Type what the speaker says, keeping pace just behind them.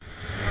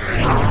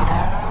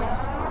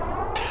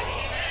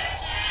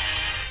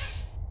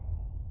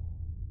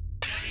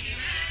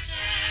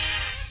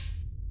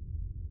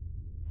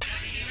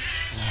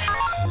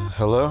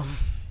Hello?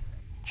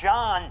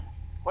 John,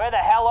 where the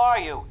hell are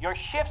you? Your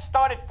shift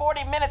started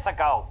 40 minutes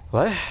ago.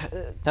 What?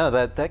 No,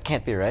 that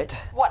can't be right.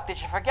 What,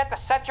 did you forget to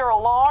set your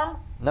alarm?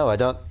 No, I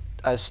don't.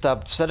 I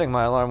stopped setting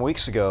my alarm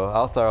weeks ago.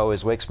 Althar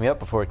always wakes me up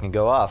before it can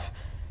go off.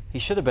 He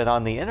should have been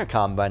on the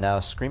intercom by now,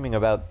 screaming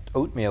about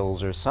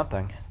oatmeals or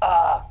something.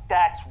 Ugh,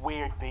 that's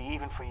weird, B,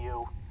 even for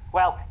you.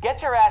 Well,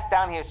 get your ass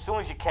down here as soon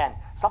as you can.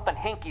 Something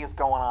hinky is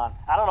going on.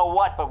 I don't know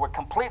what, but we're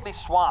completely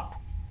swamped.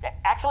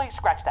 Actually,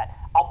 scratch that.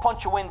 I'll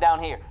punch you in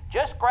down here.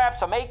 Just grab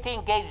some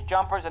 18-gauge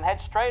jumpers and head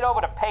straight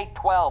over to Pay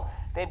 12.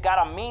 They've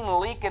got a mean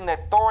leak in their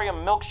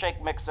thorium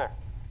milkshake mixer.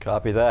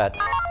 Copy that.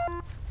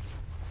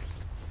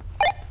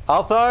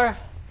 Althar?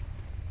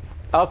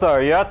 Althar,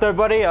 are you out there,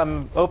 buddy?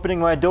 I'm opening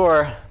my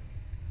door.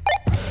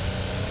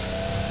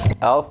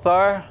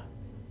 Althar?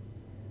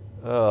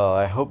 Oh,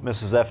 I hope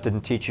Mrs. F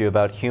didn't teach you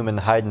about human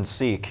hide and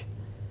seek.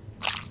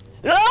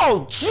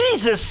 Oh,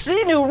 Jesus,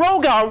 Sinu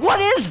Rogar, what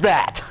is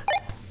that?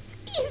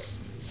 Is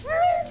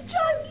friend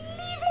John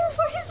leaving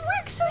for his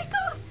work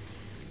cycle?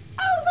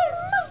 Althar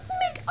must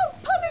make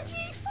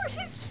apology for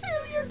his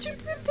failure to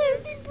prepare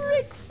the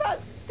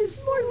breakfast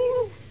this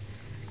morning.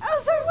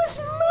 Althar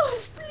was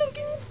most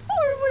looking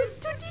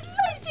forward to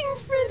delighting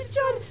friend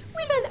John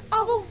with an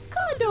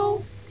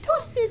avocado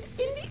toasted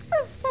in the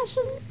earth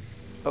fashion.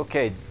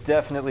 Okay,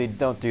 definitely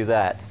don't do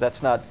that.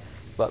 That's not...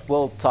 But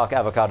we'll talk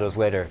avocados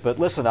later. But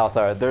listen,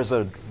 Althar, there's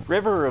a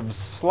river of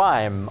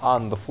slime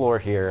on the floor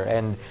here,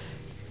 and...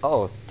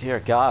 Oh,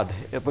 dear God,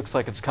 it looks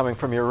like it's coming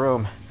from your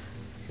room.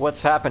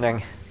 What's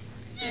happening?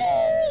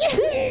 Althar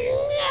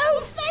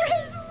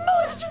is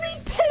most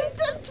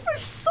repentant for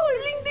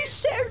soiling the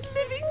shared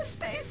living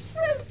space,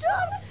 friend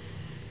John.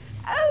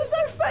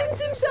 Althar finds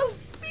himself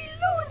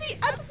below the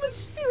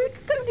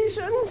atmospheric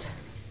conditions.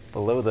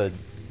 Below the...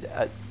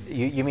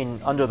 You mean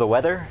under the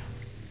weather?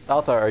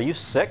 Althar, are you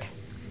sick?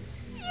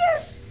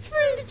 Yes,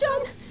 friend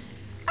John.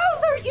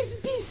 Althar is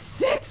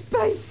beset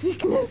by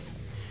sickness,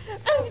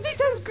 and this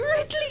has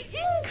greatly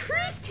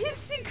increased his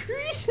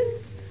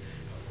secretions.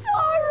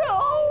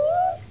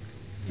 Sorrow!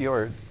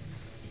 Your...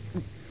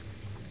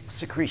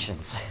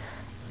 secretions.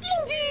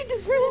 Indeed,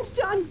 friend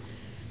John.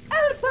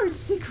 Althar's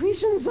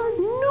secretions are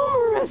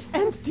numerous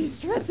and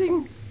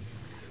distressing.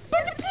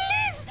 But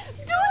please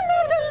do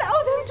not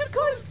allow them to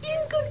cause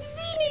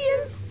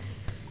inconvenience.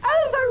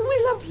 Althar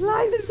will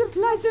apply the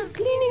supplies of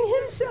cleaning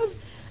himself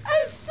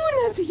as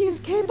soon as he is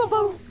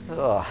capable.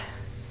 Ugh,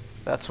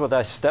 that's what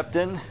I stepped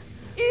in?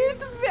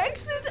 It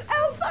vexes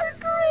Althar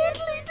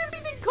greatly to be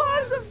the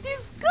cause of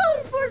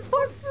discomfort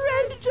for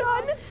friend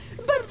John,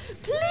 but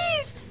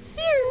please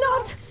fear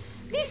not.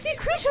 The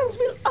secretions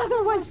will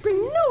otherwise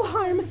bring no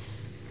harm.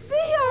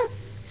 They are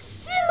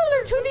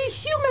similar to the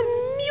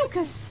human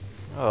mucus.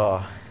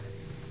 Oh,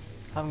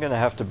 I'm gonna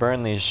have to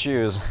burn these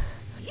shoes.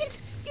 It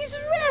is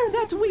rare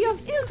that we of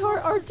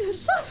Iltor are to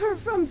suffer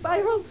from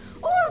viral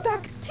or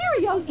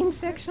bacterial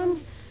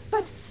infections,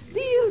 but the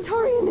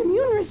Iltorian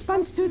immune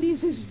response to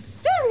these is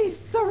very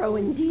thorough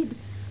indeed.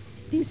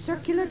 The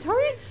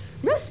circulatory,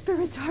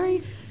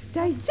 respiratory,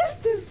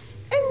 digestive,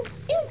 and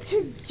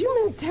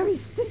integumentary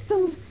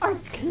systems are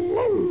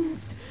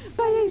cleansed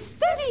by a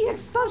steady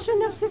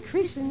expulsion of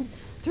secretions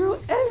through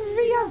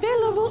every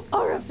available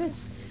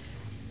orifice.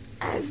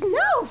 As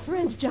now,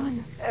 friend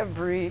John.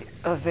 Every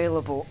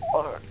available...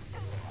 Oh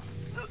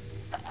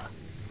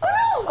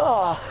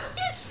no!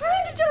 Is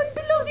friend John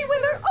below the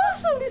weather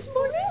also this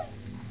morning?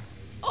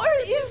 Or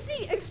is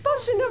the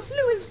expulsion of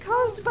fluids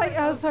caused by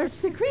Althar's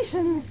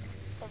secretions?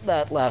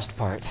 That last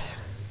part.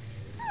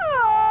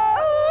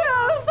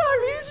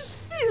 Althar is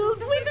filled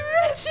with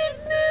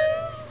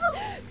wretchedness.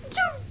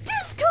 To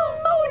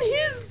discommode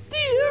his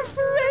dear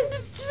friend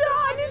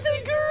John is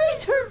a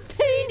greater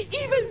pain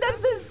even than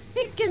the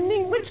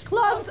sickening which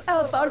clogs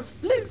Althar's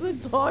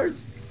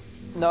flexitors.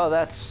 No,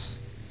 that's...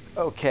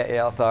 okay,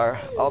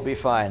 Althar. I'll be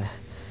fine.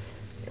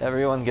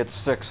 Everyone gets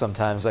sick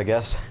sometimes, I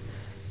guess.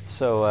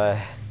 So,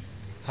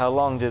 how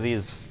long do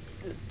these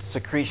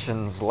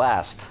secretions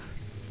last?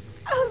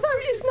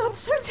 Althar is not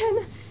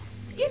certain.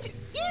 It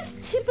is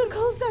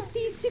typical that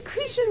these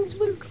secretions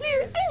will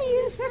clear any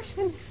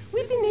infection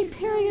within a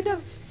period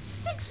of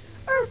 6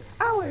 Earth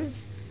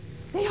hours.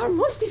 They are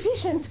most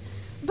efficient,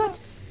 but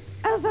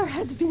Althar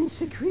has been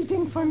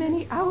secreting for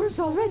many hours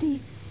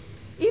already.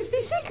 If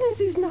the sickness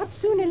is not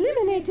soon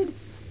eliminated,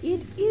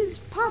 it is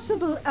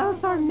possible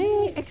Althar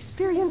may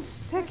experience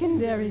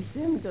secondary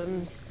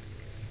symptoms.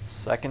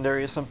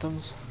 Secondary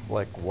symptoms?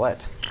 Like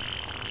what?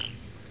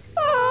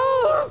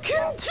 Oh,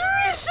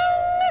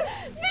 contrition!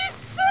 The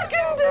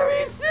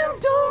secondary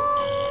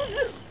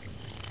symptoms!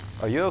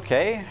 Are you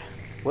okay?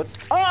 What's...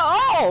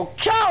 Oh,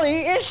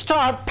 Kali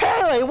Ishtar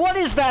Pele, what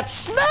is that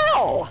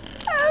smell?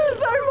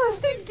 Althar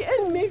must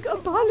again make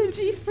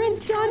apology,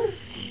 friend John.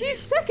 The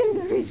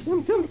secondary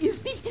symptom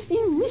is the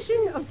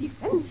emission of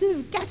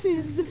defensive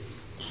gases.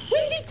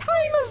 When the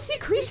time of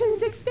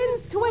secretions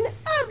extends to an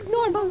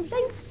abnormal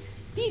length,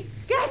 the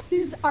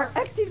gases are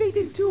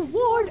activated to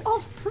ward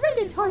off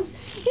predators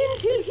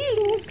until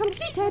healing is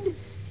completed.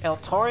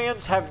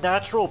 Eltorians have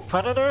natural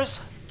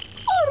predators?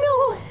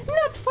 Oh no,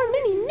 not for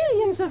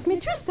of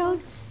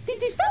Metristals, the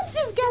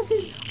defensive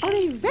gases are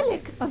a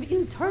relic of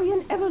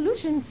Iltarian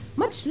evolution,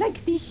 much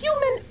like the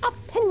human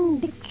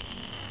appendix.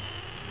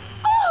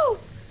 Oh!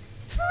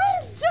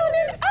 Friend John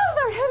and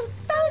Alvar have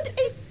found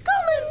a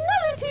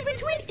commonality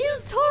between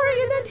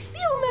Iltarian and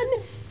human.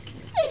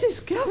 A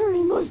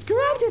discovery most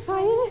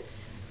gratifying.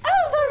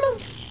 Alvar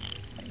must...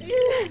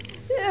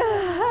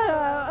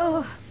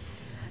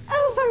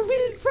 Alvar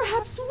will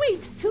perhaps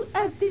wait to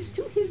add this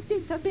to his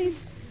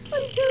database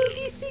until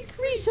the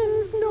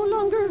secretions no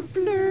longer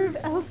blur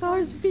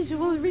Alvar's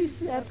visual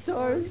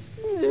receptors.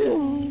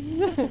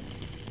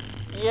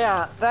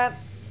 Yeah, that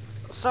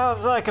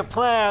sounds like a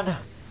plan.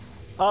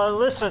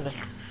 Listen,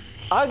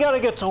 I gotta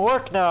get to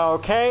work now,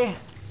 okay?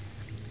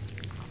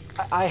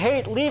 I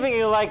hate leaving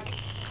you like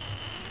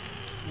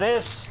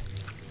this,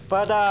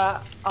 but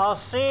I'll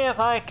see if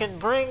I can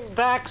bring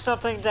back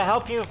something to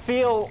help you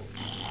feel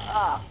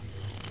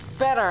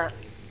better.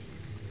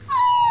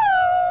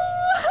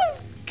 Oh,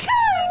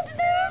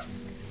 kindness!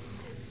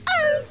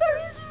 Alvar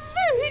is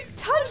very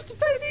touched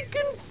by the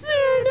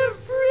concern of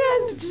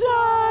friend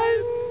John.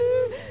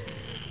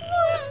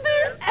 Was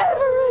there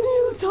ever an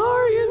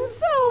Iltarian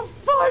so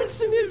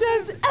fortunate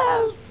as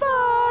Alvar?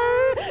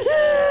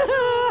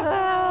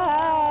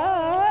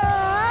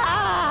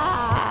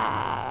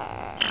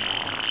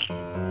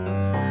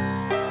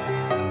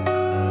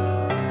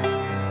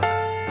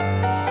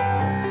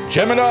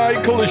 Gemini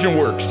Collision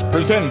Works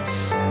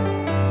presents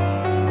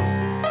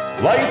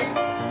Life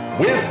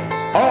with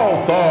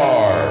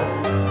Althar.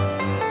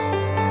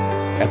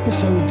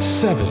 Episode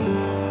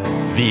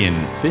 7, The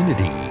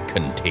Infinity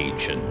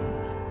Contagion.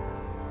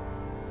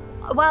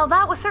 While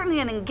that was certainly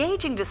an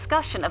engaging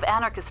discussion of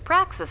anarchist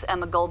praxis,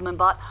 Emma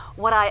Goldman-Bott,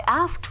 what I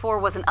asked for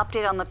was an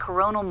update on the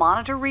coronal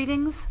monitor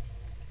readings.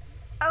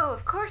 Oh,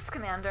 of course,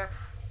 Commander.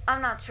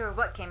 I'm not sure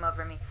what came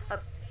over me.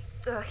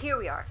 Here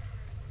we are.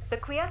 The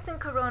quiescent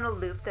coronal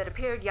loop that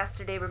appeared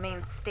yesterday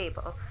remains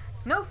stable.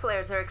 No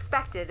flares are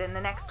expected in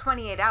the next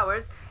 28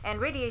 hours, and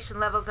radiation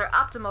levels are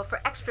optimal for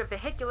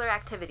extravehicular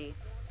activity.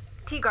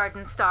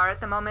 Teegarden star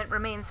at the moment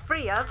remains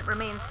free of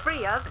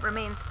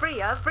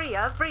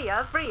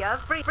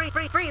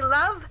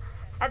love?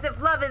 As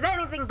if love is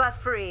anything but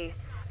free.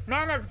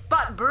 Man has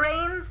bought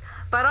brains,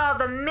 but all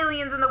the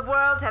millions in the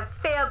world have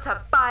failed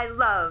to buy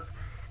love.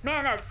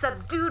 Man has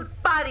subdued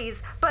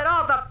bodies, but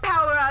all the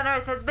power on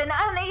earth has been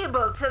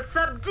unable to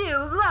subdue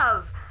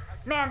love.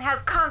 Man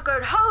has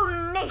conquered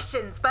whole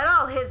nations, but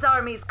all his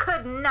armies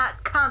could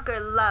not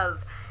conquer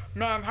love.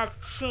 Man has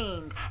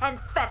chained and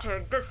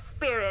fettered the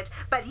spirit,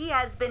 but he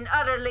has been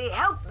utterly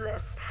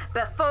helpless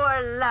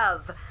before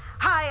love.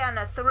 High on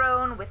a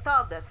throne with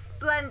all the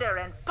splendor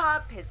and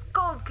pomp his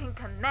gold can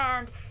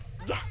command,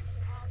 yes,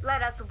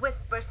 let us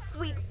whisper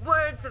sweet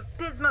words of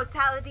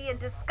pismotality and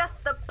discuss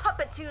the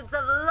puppitudes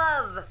of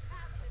love.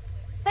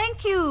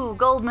 Thank you,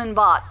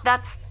 Goldman-Bott.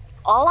 That's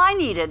all I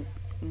needed.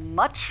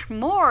 Much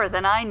more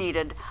than I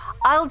needed.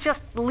 I'll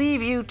just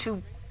leave you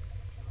to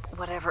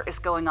whatever is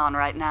going on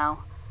right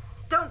now.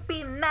 Don't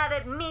be mad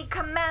at me,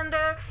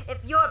 Commander.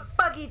 If your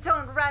buggy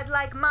don't ride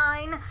like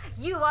mine,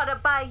 you ought to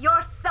buy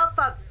yourself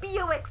a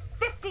Buick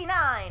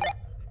 59.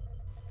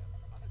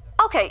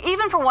 Okay,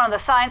 even for one of the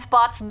science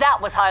bots,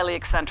 that was highly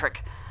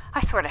eccentric.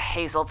 I swear to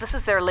Hazel, this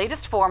is their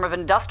latest form of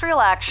industrial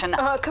action.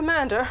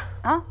 Commander.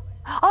 Huh?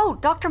 Oh,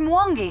 Dr.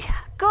 Mwangi.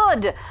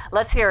 Good.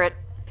 Let's hear it.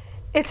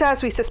 It's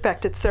as we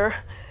suspected, sir.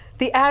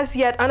 The as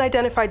yet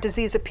unidentified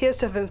disease appears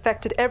to have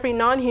infected every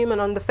non-human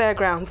on the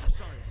fairgrounds.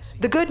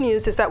 The good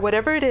news is that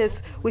whatever it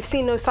is, we've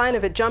seen no sign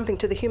of it jumping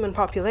to the human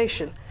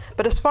population.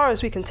 But as far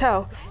as we can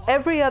tell,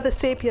 every other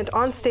sapient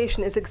on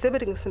station is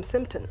exhibiting some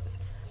symptoms.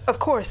 Of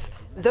course,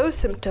 those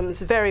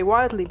symptoms vary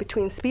widely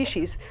between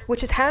species,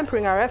 which is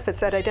hampering our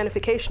efforts at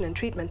identification and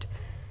treatment.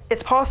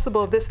 It's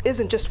possible this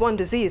isn't just one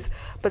disease,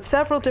 but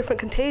several different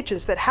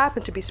contagions that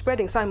happen to be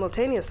spreading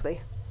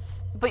simultaneously.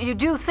 But you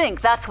do think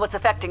that's what's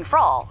affecting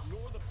Frall?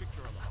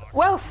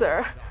 Well,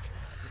 sir,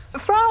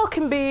 Frall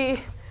can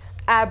be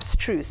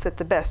abstruse at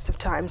the best of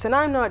times, and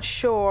I'm not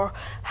sure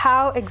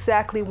how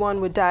exactly one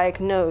would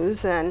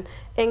diagnose an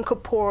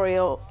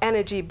incorporeal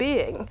energy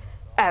being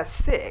as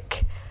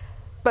sick.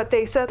 But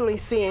they certainly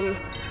seem,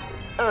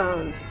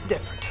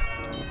 different.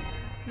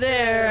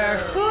 There are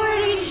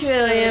 40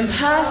 trillion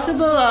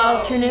possible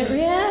alternate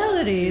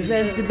realities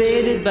as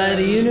debated by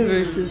the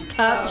universe's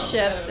top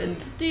chefs and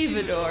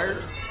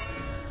stevedores.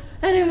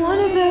 And in one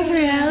of those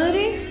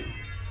realities,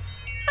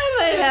 I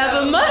might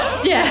have a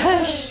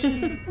mustache.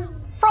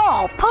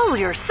 Frall, pull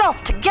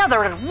yourself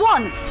together at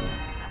once.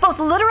 Both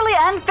literally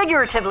and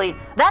figuratively.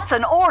 That's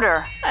an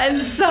order.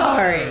 I'm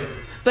sorry,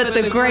 but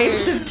the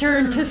grapes have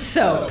turned to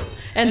soap.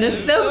 And the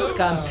soap's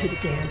gone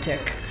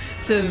pedantic.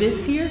 So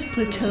this year's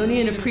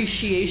Plutonian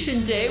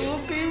Appreciation Day will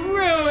be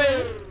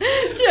ruined.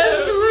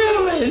 Just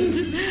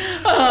ruined.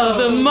 Oh,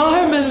 the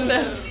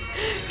marmosets.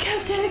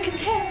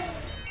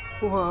 Captain-a-catess.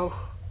 Whoa.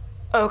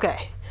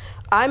 Okay.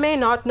 I may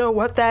not know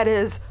what that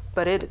is,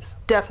 but it is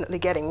definitely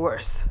getting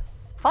worse.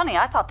 Funny,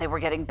 I thought they were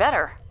getting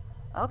better.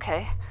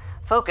 Okay.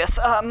 Focus.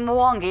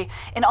 Mwangi,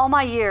 in all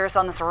my years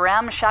on this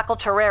ramshackle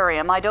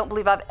terrarium, I don't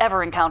believe I've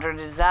ever encountered a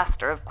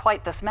disaster of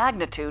quite this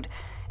magnitude.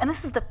 And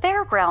this is the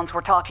fairgrounds we're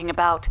talking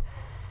about.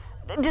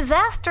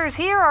 Disasters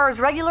here are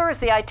as regular as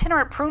the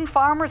itinerant prune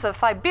farmers of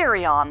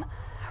Fiberion.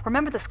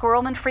 Remember the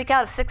squirrelman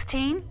freakout of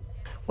 16?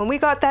 When we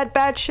got that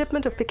bad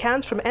shipment of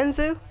pecans from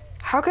Enzu,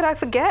 how could I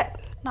forget?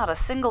 Not a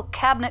single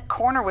cabinet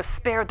corner was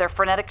spared their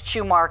frenetic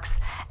chew marks.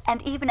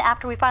 And even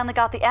after we finally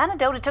got the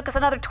antidote, it took us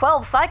another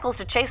 12 cycles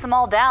to chase them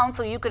all down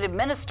so you could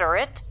administer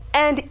it.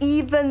 And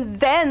even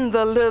then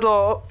the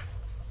little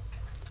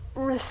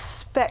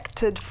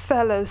respected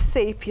fellow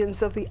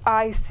sapiens of the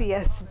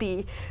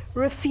ICSB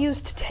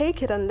refused to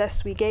take it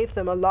unless we gave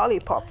them a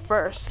lollipop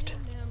first.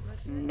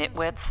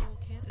 Nitwits.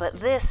 But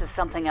this is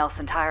something else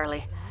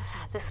entirely.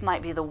 This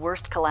might be the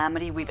worst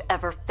calamity we've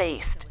ever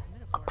faced.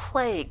 A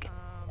plague.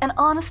 An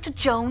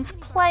honest-to-Jones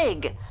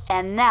plague.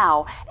 And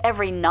now,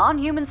 every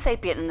non-human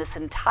sapient in this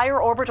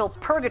entire orbital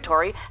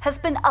purgatory has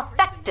been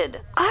affected.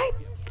 I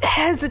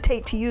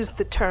hesitate to use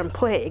the term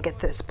plague at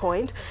this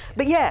point,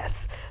 but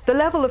yes, the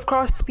level of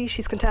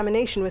cross-species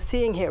contamination we're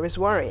seeing here is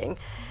worrying,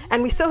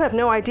 and we still have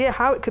no idea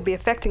how it could be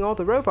affecting all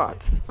the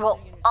robots. Well,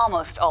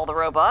 almost all the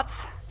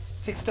robots.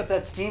 Fixed up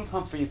that steam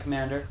pump for you,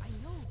 Commander.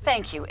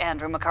 Thank you,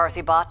 Andrew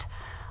McCarthy-Bot.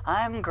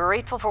 I'm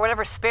grateful for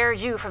whatever spared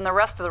you from the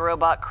rest of the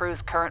robot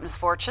crew's current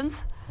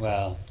misfortunes.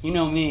 Well, you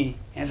know me,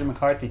 Andrew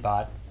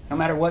McCarthy-Bot. No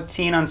matter what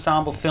teen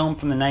ensemble film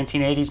from the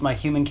 1980s my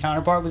human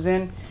counterpart was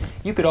in,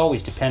 you could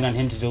always depend on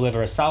him to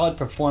deliver a solid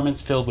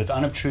performance filled with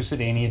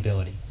unobtrusive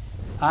amiability.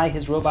 I,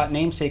 his robot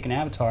namesake and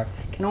avatar,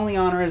 can only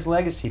honor his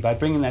legacy by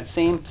bringing that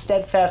same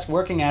steadfast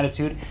working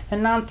attitude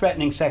and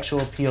non-threatening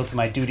sexual appeal to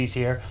my duties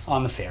here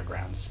on the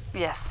fairgrounds.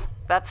 Yes,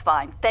 that's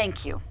fine.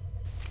 Thank you.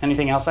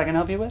 Anything else I can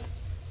help you with?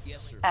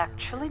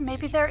 Actually,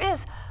 maybe there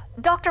is.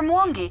 Dr.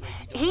 Mwangi,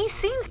 he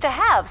seems to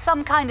have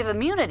some kind of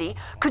immunity.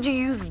 Could you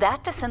use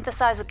that to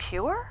synthesize a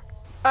cure?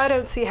 I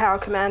don't see how,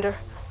 Commander.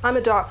 I'm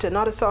a doctor,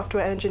 not a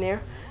software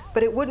engineer,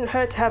 but it wouldn't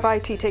hurt to have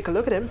IT take a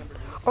look at him.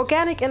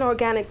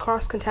 Organic-inorganic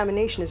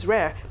cross-contamination is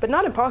rare, but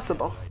not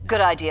impossible. Good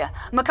idea.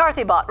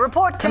 McCarthy-Bot,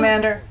 report to...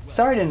 Commander,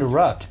 sorry to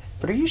interrupt,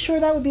 but are you sure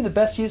that would be the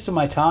best use of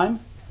my time?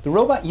 The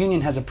Robot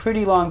Union has a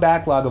pretty long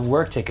backlog of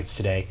work tickets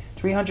today,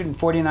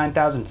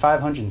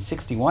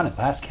 349,561 at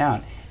last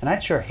count, and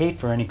I'd sure hate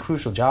for any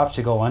crucial jobs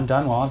to go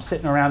undone while I'm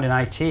sitting around in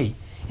IT.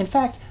 In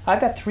fact,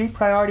 I've got 3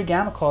 priority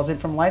gamma calls in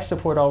from life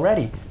support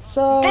already,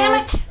 so...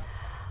 Damn it!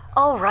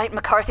 All right,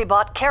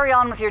 McCarthy-Bot, carry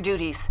on with your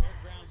duties.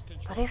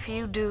 But if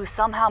you do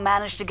somehow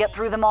manage to get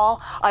through them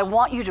all, I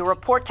want you to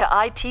report to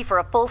IT for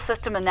a full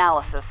system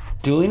analysis.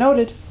 Duly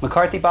noted.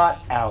 McCarthy-Bot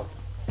out.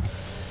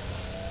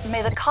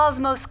 May the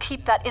cosmos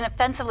keep that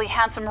inoffensively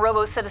handsome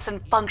robo-citizen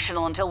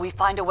functional until we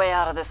find a way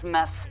out of this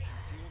mess.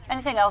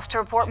 Anything else to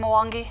report,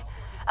 Mwangi?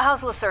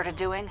 How's Lacerda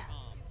doing?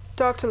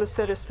 Dr.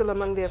 Lacerda is still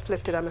among the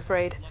afflicted, I'm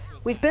afraid.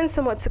 We've been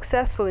somewhat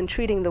successful in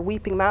treating the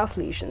weeping mouth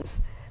lesions,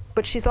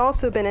 but she's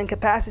also been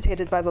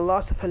incapacitated by the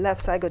loss of her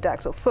left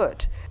zygodaxal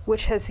foot,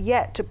 which has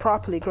yet to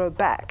properly grow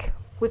back.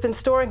 We've been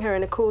storing her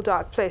in a cool,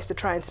 dark place to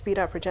try and speed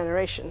up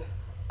regeneration.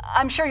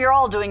 I'm sure you're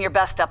all doing your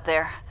best up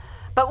there.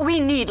 But we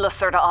need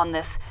Lacerda on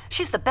this.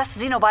 She's the best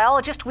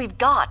xenobiologist we've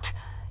got.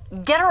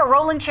 Get her a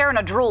rolling chair and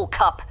a drool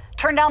cup.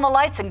 Turn down the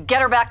lights and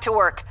get her back to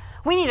work.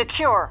 We need a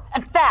cure,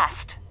 and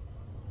fast.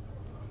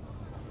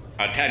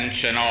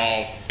 Attention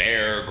all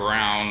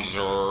fairgrounds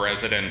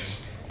residents.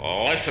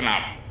 Listen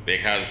up,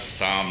 because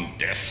some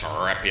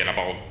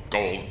disreputable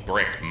gold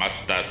brick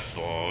must have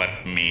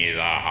slipped me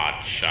the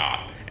hot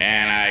shot.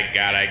 And I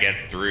gotta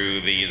get through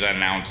these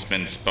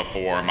announcements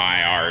before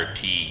my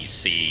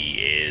RTC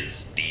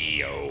is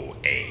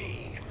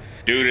DOA.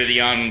 Due to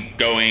the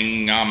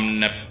ongoing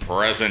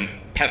omnipresent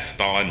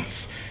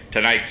pestilence,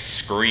 tonight's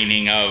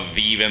screening of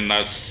Even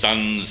the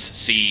Suns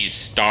See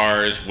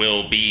Stars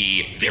will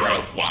be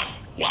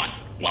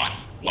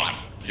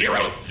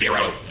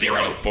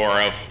 0111000 for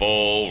a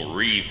full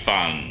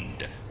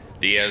refund.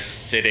 The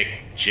acidic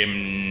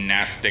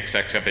gymnastics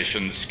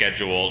exhibition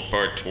scheduled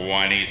for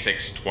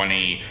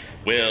 2620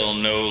 will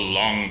no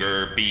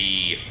longer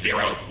be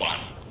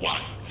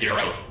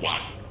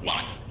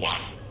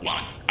 0110111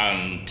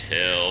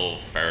 until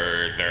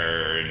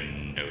further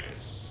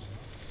notice.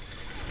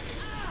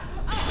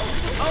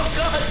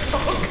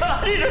 Oh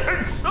God, it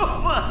hurts so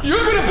much. You're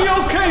gonna be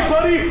okay,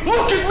 buddy.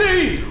 Look at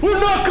me. We're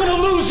not gonna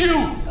lose you.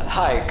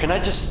 Hi, can I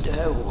just...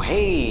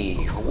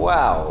 hey,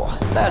 wow,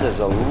 that is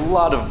a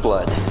lot of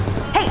blood.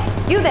 Hey,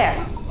 you there!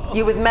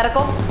 You with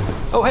medical?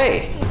 Oh,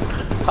 hey.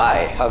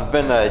 Hi, I've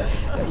been,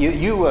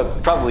 you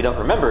probably don't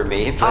remember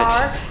me, but...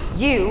 Are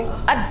you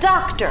a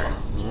doctor?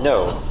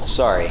 No,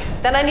 sorry.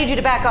 Then I need you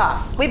to back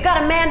off. We've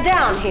got a man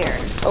down here.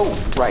 Oh,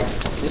 right.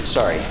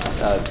 Sorry.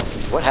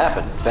 What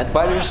happened? Vent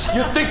biters?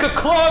 You think a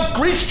clogged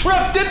grease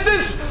trap did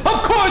this?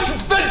 Of course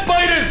it's vent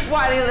biters!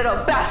 Wily little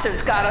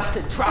bastards got us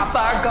to drop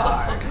our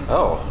guard.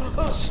 Oh,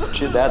 it's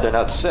too bad they're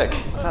not sick.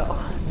 Oh,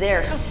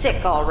 they're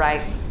sick, all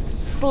right.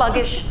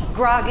 Sluggish,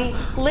 groggy,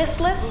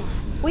 listless.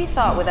 We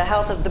thought with the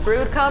health of the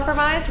brood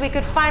compromised, we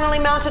could finally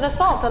mount an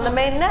assault on the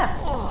main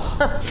nest.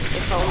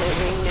 If only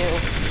we knew.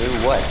 Knew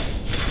what?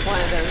 One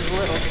of those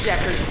little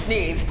Deckers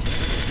sneezed,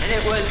 and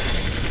it was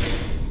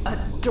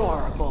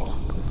adorable.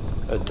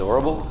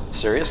 Adorable?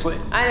 Seriously?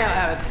 I know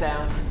how it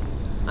sounds.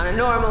 On a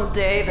normal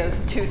day, those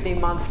toothy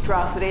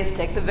monstrosities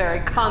take the very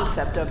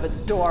concept of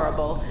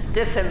adorable,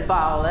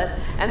 disembowel it,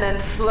 and then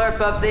slurp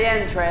up the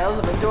entrails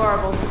of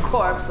Adorable's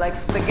corpse like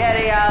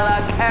spaghetti a la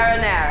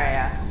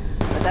carinaria.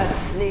 But that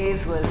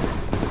sneeze it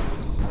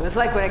was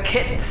like when a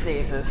kitten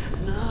sneezes.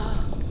 No,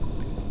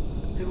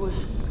 it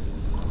was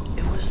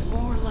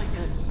more like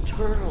a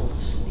turtle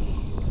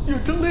sneeze. You're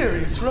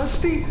delirious,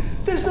 Rusty.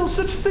 There's no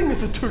such thing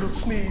as a turtle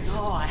sneeze.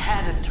 Oh, I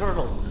had a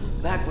turtle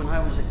back when I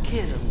was a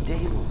kid on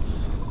Deimos.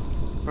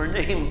 Her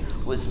name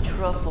was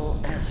Truffle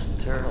S.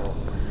 Turtle.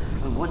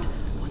 And one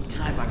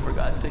time I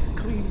forgot to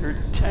clean her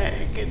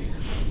tank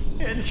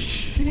and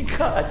she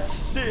got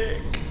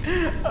sick.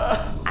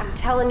 I'm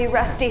telling you,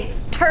 Rusty,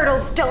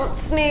 turtles don't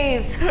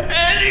sneeze.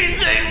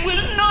 Anything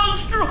with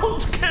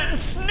nostrils can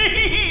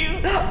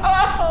sneeze.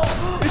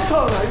 Oh. It's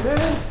all right,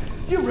 man.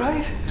 You're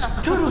right.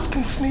 Turtles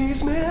can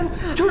sneeze, man.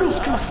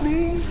 Turtles can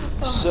sneeze.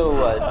 So,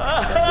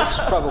 this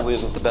probably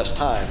isn't the best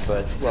time,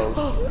 but, well,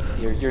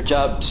 your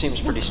job seems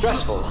pretty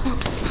stressful.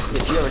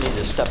 If you ever need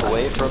to step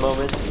away for a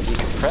moment and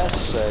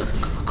decompress,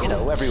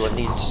 everyone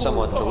needs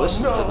someone to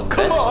listen to them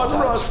Come vent on,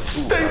 sometimes. Rust.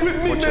 Stay with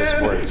me, Poor choice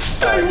man. words.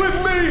 Stay with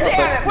me.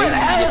 Damn it, where the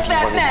hell is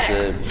that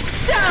medic?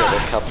 Get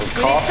a cup of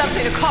We need coffee.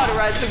 something to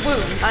cauterize the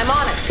wound. I'm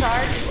on it,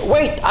 Sarge.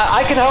 Wait,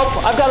 I can help.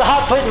 I've got a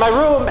hot plate in my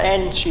room,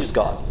 and she's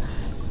gone.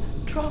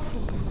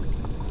 Truffle,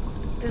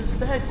 is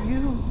that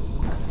you?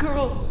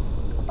 Girl,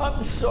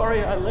 I'm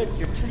sorry I let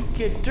your tank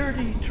get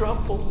dirty,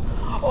 Truffle.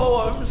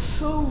 Oh, I'm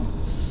so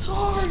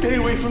sorry. Stay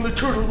away from the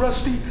turtle,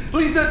 Rusty.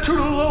 Leave that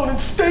turtle alone and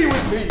stay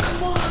with me.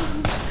 Come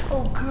on.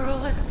 Oh, girl,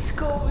 let's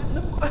go in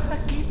the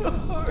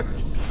backyard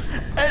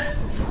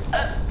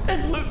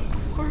and look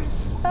for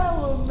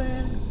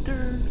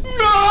salamander.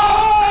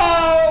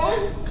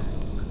 No!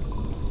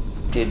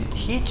 Did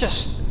he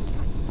just...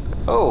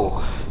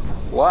 Oh,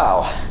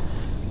 wow.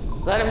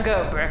 Let him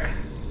go, Brick.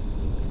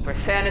 For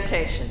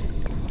sanitation.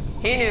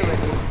 He knew what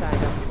he signed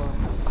up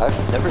for.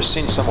 I've never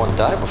seen someone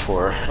die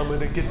before. I'm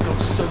gonna get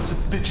those sons of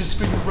bitches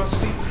for you,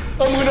 Rusty.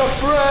 I'm gonna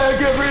frag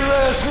every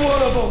last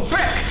one of them.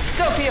 Brick,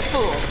 don't be a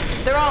fool.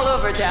 They're all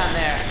over down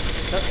there.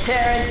 They'll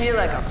tear into you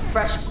like a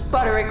fresh,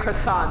 buttery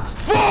croissant.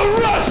 For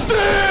Rusty!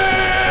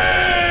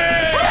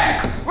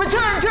 Brick,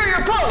 return to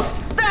your post.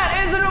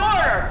 That is an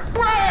order.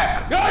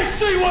 Brick! I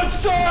see one,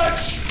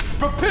 Sarge!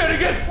 Prepare to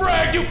get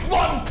fragged, you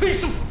floating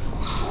piece of...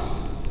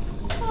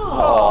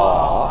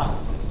 Aww.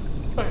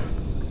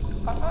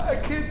 I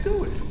can't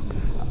do it.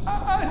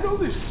 I know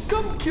this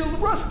scum killed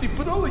Rusty,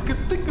 but all I can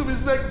think of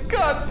is that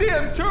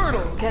goddamn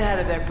turtle. Get out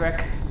of there,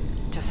 Brick.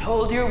 Just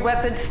hold your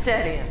weapon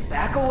steady and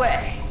back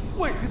away.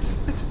 Wait, it's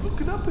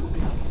looking up at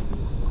me.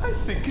 I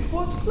think it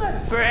wants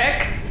lettuce.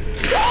 Brick!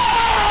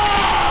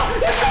 Ah!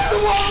 It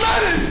doesn't want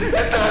lettuce!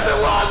 It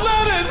doesn't want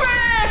lettuce!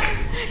 Brick!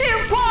 You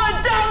poor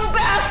dumb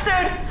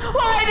bastard!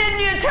 Why didn't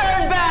you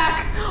turn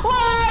back?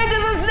 Why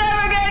does this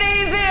never get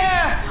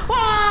easier?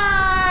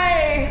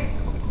 Why?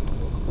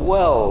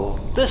 Well,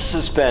 this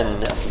has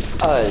been...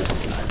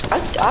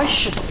 I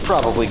should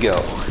probably go.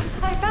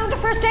 I found a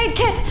first aid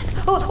kit.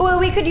 Oh, well,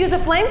 we could use a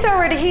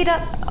flamethrower to heat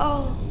up.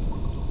 Oh,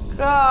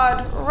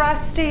 God,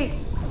 Rusty.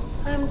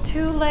 I'm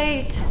too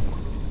late.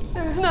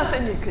 There was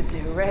nothing you could do,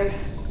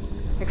 Race.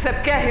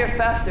 Except get here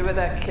faster with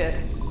that kit.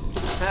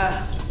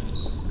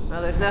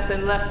 Well, there's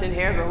nothing left in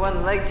here but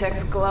one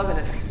latex glove and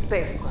a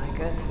space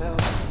blanket, so...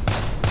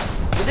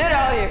 You did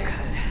all you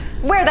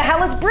could. Where the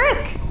hell is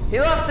Brick? He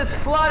lost his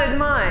flooded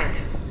mind.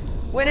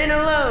 Went in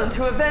alone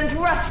to avenge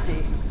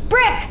Rusty.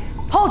 Brick!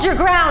 Hold your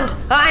ground!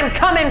 I'm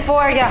coming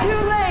for you!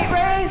 Too late,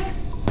 Race.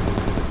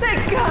 They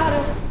got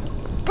him.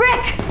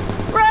 Brick!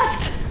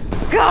 Rust!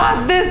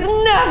 God, this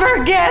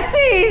never gets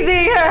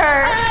easier!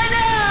 I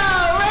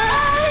know,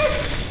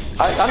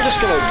 right? I'm just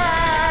gonna...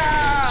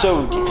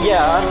 So,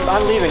 yeah,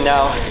 I'm leaving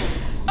now.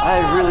 I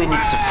really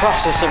need to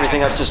process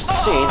everything I've just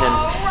seen, and...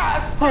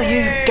 Well,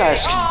 you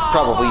guys could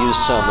probably use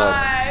some,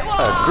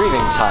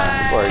 grieving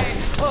time, or...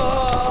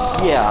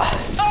 Yeah.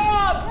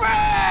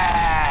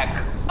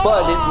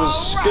 But it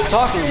was good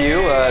talking to you.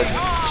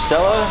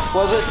 Stella,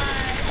 was it?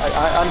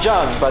 I'm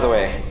John, by the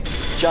way.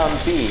 John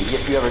B,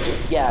 if you ever do.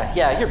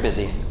 Yeah, you're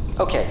busy.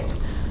 Okay.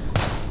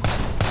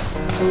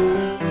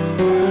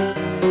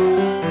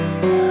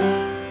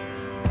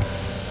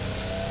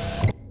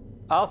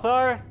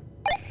 Althar,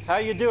 how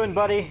you doing,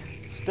 buddy?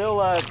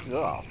 Still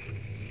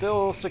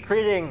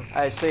secreting,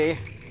 I see.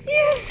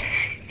 Yes,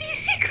 the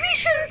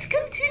secretions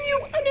continue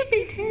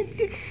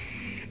unabated.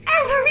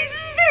 Althar is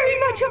very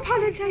much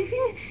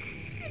apologizing.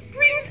 It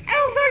brings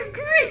Althar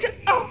great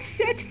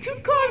upset to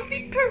cause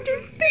the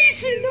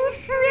perturbation of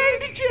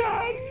friend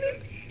John.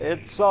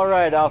 It's all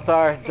right,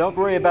 Althar. Don't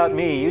worry about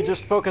me. You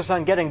just focus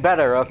on getting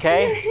better,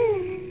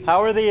 okay?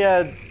 How are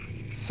the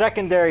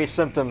secondary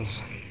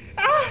symptoms?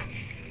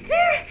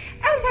 There,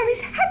 Althar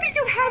is happy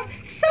to have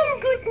some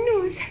good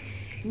news.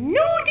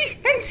 No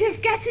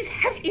defensive gases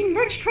have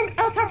emerged from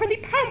Elthar for the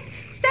past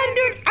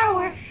standard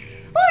hour.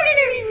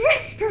 Ordinary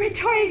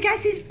respiratory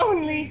gases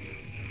only.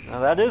 Now,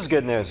 that is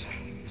good news.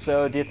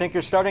 So, do you think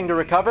you're starting to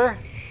recover?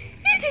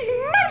 It is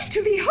much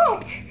to be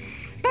hoped,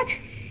 but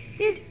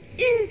it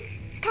is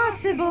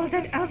possible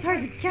that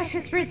Elthar's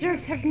gaseous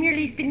reserves have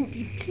merely been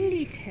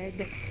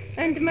depleted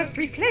and must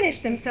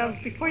replenish themselves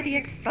before the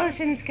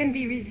expulsions can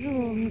be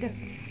resumed.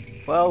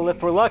 Well,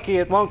 if we're lucky,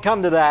 it won't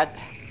come to that.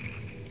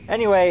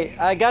 Anyway,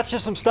 I got you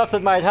some stuff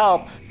that might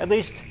help. At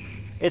least,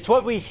 it's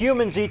what we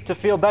humans eat to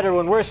feel better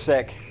when we're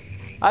sick.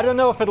 I don't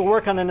know if it'll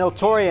work on an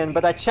Iltorian,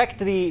 but I checked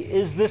the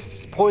is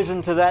this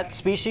poison to that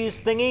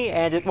species thingy,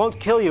 and it won't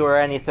kill you or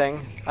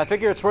anything. I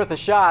figure it's worth a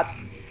shot.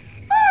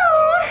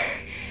 Oh!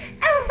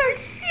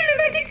 Elthar's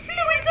cinematic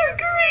fluids are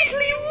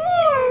greatly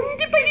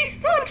warmed by the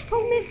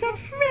thoughtfulness of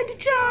Friend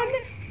John.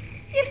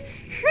 If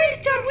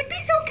Friend John would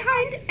be so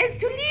kind as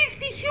to leave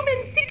the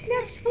human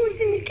sickness foods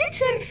in the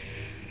kitchen,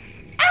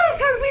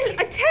 Elthar will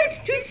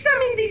attempt to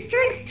summon the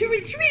strength to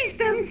retrieve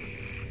them.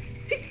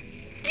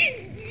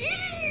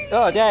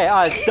 Oh,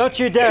 don't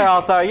you dare,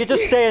 Althar. You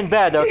just stay in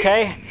bed,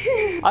 okay?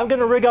 I'm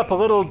gonna rig up a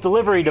little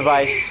delivery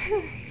device.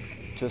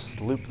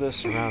 Just loop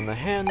this around the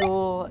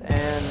handle,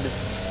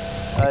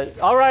 and...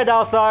 all right,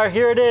 Althar,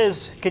 here it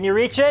is. Can you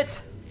reach it?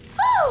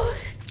 Oh,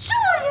 joy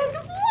and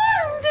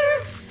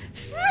wonder!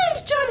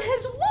 Friend John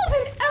has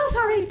woven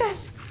Elthar a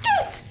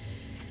basket!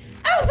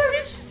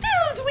 Elthar is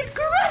filled with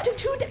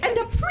gratitude and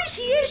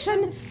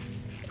appreciation.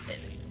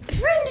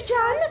 Friend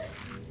John,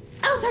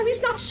 Elthar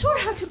is not sure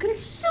how to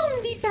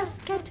consume the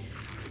basket.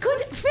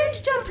 Could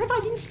Friend John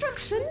provide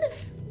instruction?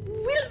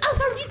 Will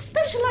Elthar need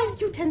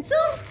specialized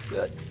utensils?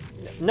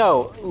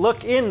 No,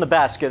 look in the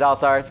basket,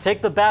 Althar.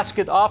 Take the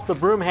basket off the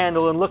broom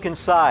handle and look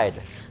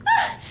inside.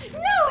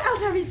 Now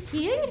Elthar is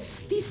seeing.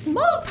 The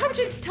small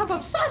pungent tub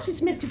of sauce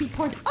is meant to be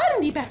poured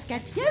on the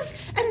basket, yes?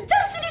 And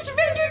thus it is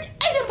rendered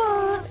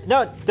edible.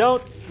 No,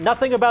 don't.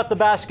 Nothing about the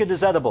basket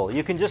is edible.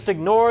 You can just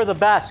ignore the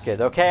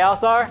basket, okay,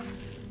 Althar?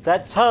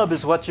 That tub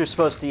is what you're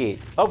supposed to eat.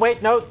 Oh,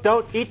 wait, no,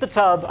 don't eat the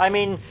tub. I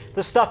mean,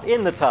 the stuff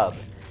in the tub.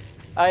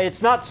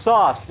 It's not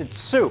sauce, it's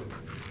soup.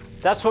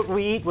 That's what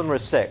we eat when we're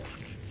sick.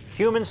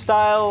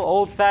 Human-style,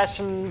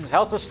 old-fashioned,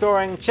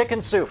 health-restoring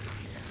chicken soup.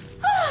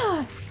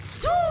 Ah,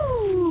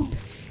 soup!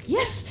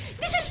 Yes,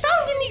 this is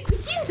found in the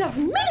cuisines of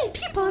many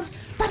peoples,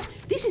 but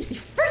this is the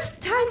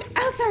first time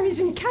Elthar is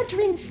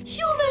encountering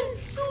human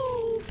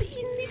soup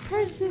in the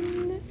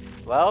person.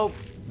 Well,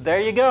 there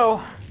you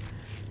go.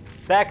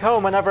 Back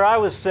home, whenever I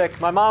was sick,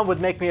 my mom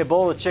would make me a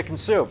bowl of chicken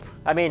soup.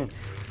 I mean,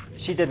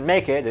 she didn't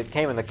make it, it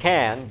came in the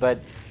can,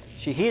 but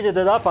she heated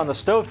it up on the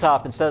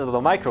stovetop instead of the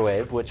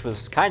microwave, which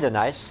was kind of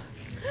nice.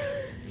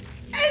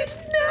 And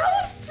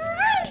now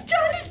Friend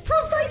John is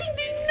providing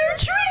the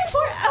nurturing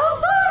for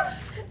Elthar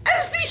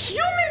as the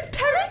human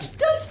parent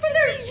does for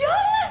their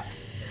young?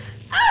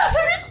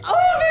 Elthar is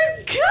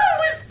overcome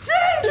with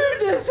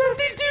tenderness at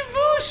the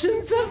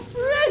devotions of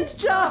Friend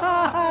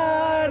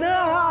John.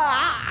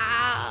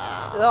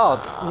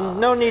 Oh,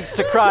 no need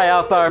to cry,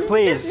 Althar,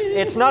 please.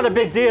 It's not a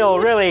big deal,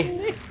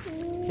 really.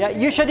 Yeah,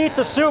 you should eat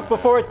the soup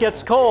before it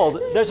gets cold.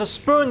 There's a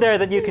spoon there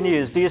that you can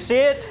use. Do you see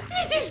it?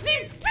 It is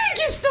the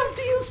biggest of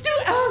deals to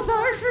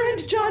Elthar,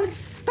 Friend John.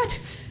 But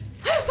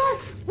Elthar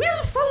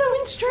will follow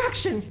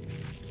instruction.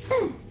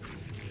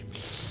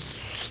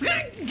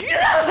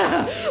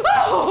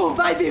 Oh,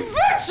 by the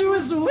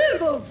virtuous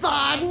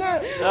Withelthon!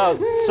 Oh,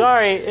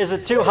 sorry. Is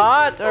it too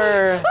hot,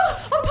 or...?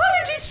 Oh,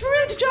 apologies,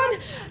 Friend John.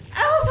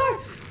 Elthar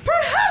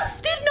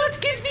perhaps did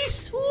not give the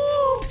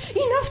soup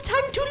enough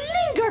time to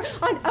linger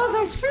on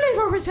Elthar's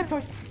flavor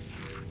receptors.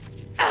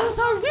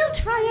 Elthar will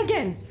try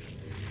again.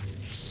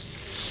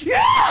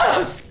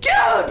 Yes,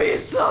 Scalby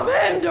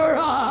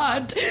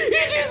Enderhot!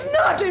 It is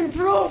not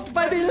improved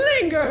by the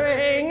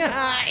lingering.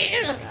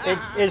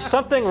 Is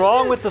something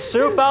wrong with the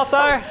soup,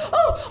 Althar?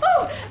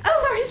 Oh,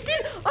 Elthar has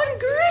been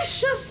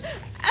ungracious.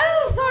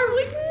 Elthar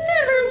would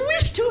never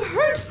wish to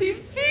hurt the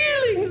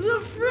feelings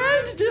of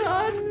Friend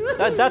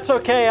John. That's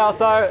okay,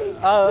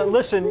 Althar.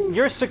 Listen,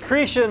 your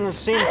secretions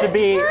seem to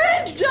be...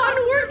 Friend John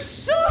worked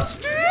so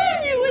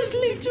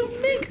strenuously to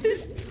make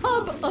this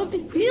tub of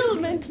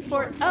ailment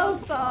for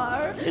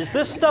Elthar. Is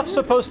this stuff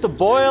supposed to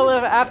boil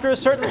after a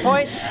certain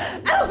point?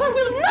 Elthar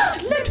will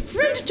not let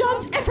Friend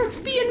John's efforts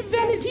be in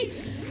vanity.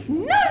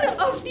 None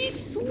of the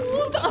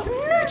soup of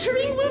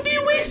nurturing will be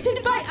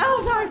wasted by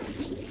Elthar.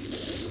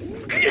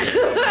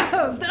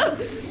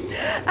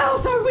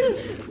 Elthar will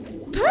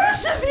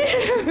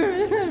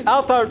persevere.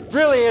 Althar,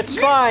 really, it's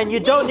fine. You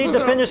don't need to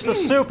finish the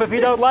soup if you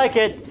don't like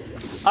it.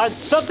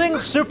 Something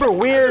super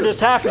weird is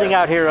happening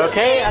out here,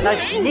 okay? And I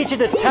need you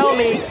to tell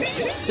me...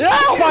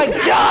 Oh my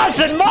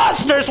gods and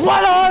monsters!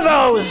 What are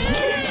those?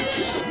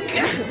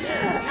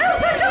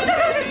 Elthar does not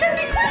understand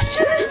the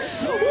question.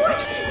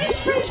 What is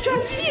Friend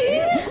John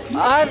seeing?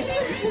 I'm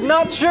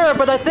not sure,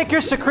 but I think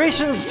your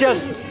secretions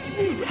just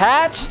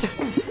hatched.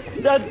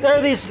 There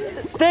are these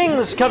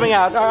things coming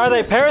out. Are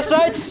they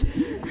parasites?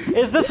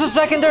 Is this a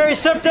secondary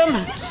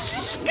symptom?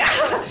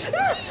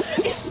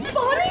 It's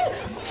spawning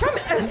from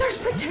Elthar's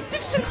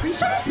protective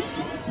secretions?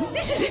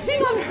 This is a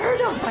thing unheard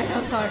of by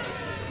Althar.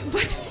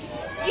 But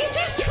it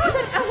is true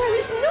that Althar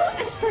is no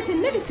expert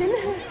in medicine.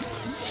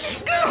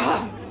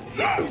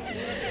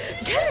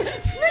 Can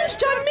Friend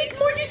John make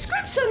more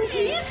description,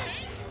 please?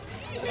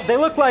 They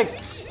look like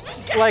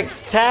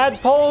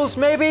tadpoles,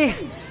 maybe?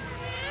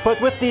 But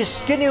with these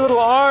skinny little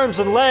arms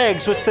and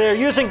legs, which they're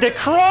using to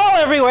crawl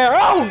everywhere.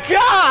 Oh,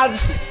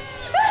 gods!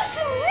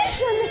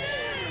 Fascination!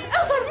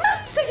 Althar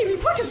must send a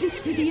report of this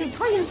to the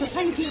Eltarian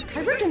Society of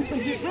Chirurgeons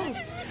when he's well.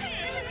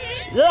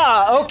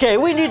 Yeah, okay,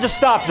 we need to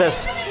stop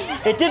this.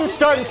 It didn't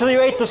start until you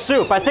ate the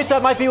soup. I think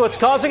that might be what's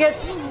causing it.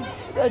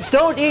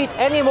 Don't eat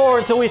any more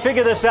until we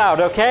figure this out,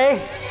 okay?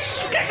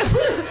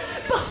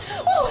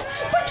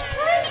 But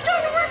Friend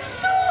John worked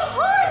so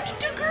hard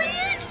to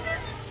create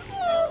this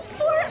soup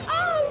for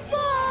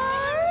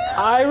Althar.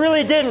 I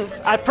really didn't,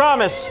 I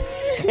promise.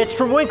 It's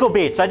from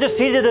Winklebeets. I just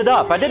heated it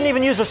up. I didn't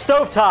even use a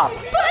stovetop.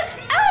 But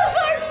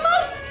Althar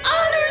must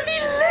honor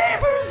the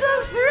labors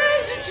of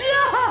Friend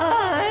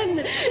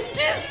John.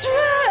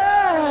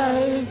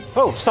 Distress.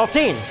 Oh,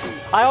 saltines.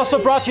 I also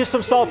brought you some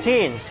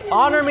saltines.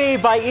 Honor me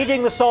by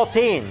eating the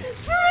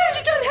saltines.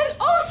 Friend John has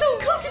also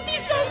cooked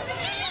these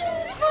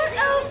saltines for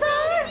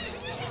Althar.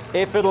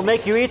 If it'll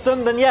make you eat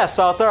them, then yes,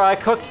 Althar, I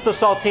cooked the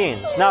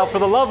saltines. Now, for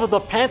the love of the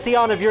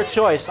pantheon of your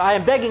choice, I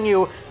am begging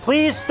you,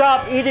 please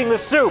stop eating the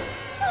soup.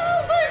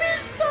 Althar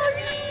is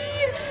sorry.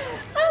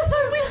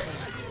 Althar will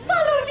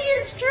follow the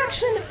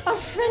instruction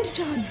of Friend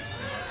John.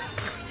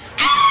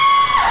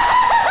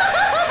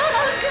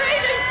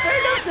 Great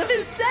infernos of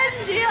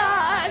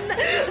Incendion!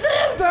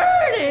 They're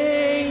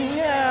burning!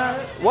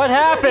 What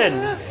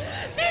happened?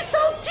 The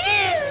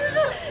saltines!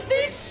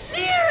 They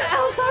sear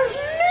Althar's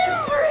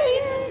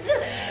membranes!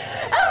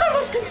 Althar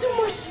must consume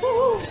more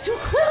soup to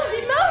quell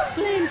the mouth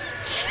flames.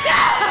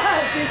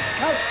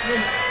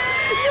 Disgusting!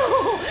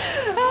 No!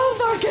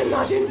 Althar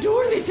cannot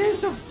endure the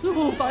taste of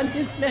soup on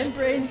his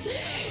membranes.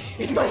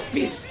 It must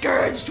be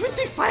scourged with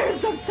the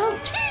fires of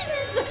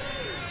saltines!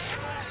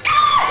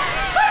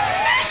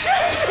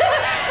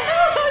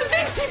 Althar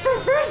thinks he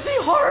prefers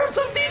the horrors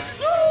of the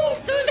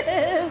soup to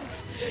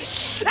this!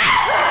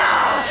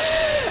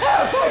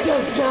 Althar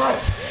does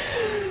not!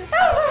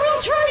 Althar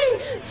will try a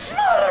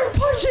smaller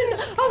portion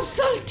of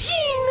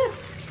saltine!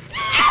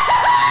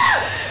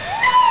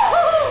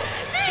 No!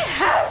 The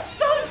half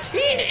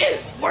saltine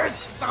is worse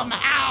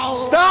somehow!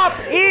 Stop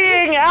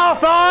eating,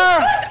 Althar!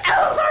 But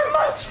Althar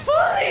must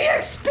fully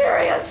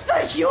experience the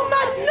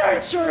human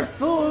nurture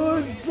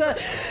foods!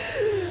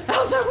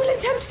 Althar will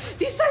attempt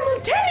the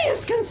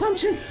simultaneous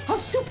consumption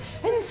of soup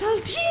and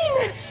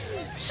saltine.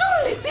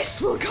 Surely this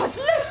will cause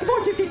less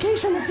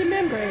mortification of the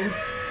membranes.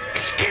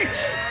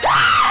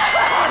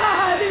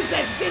 This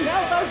has been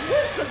Althar's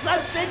worst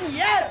consumption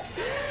yet.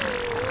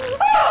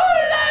 Oh,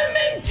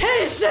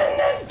 lamentation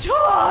and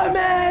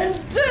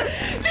torment!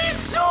 The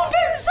soup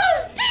and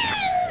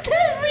saltines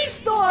have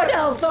restored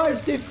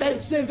Althar's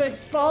defensive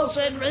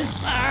expulsion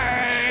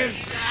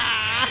reserves.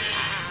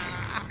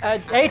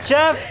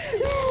 HF?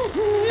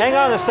 Hang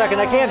on a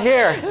second, I can't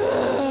hear.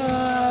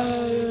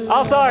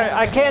 Althar,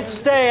 I can't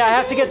stay. I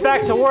have to get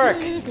back to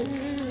work.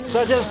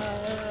 So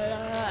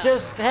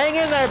just hang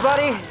in there,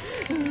 buddy.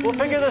 We'll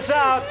figure this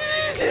out.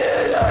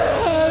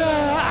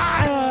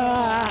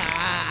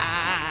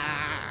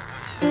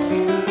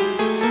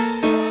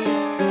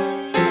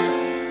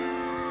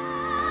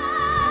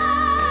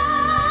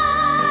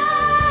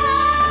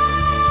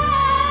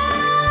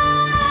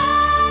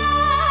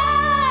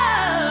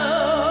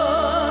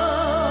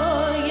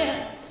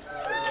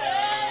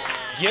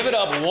 Give it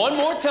up one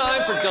more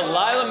time for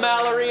Delilah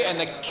Mallory and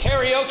the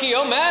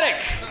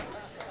Karaoke-O-Matic.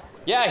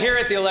 Yeah, here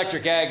at the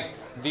Electric Egg,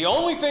 the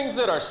only things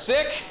that are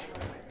sick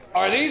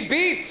are these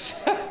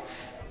beats.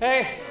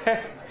 Hey,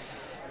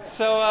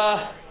 so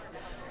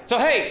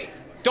hey,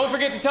 don't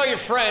forget to tell your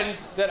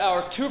friends that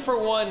our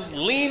 2-for-1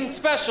 lean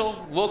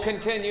special will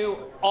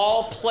continue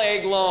all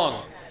plague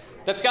long.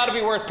 That's gotta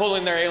be worth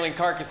pulling their ailing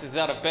carcasses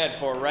out of bed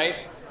for,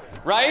 right?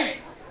 Right?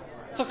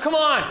 So come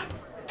on.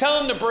 Tell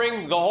them to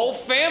bring the whole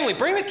family.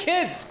 Bring the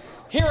kids.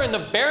 Here in the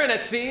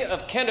baronetcy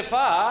of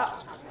Kendifa,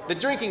 the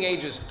drinking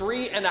age is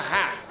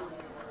 3.5.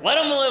 Let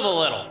them live a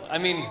little. I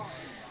mean,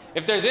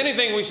 if there's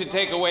anything we should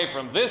take away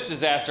from this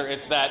disaster,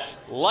 it's that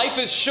life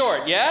is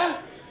short,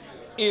 yeah?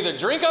 Either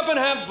drink up and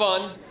have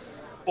fun,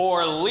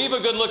 or leave a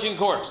good-looking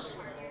corpse.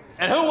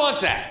 And who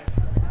wants that?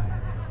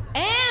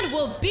 And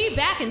we'll be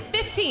back in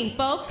 15,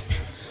 folks.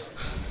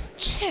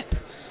 Chip,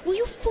 will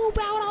you fool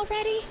out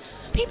already?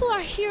 People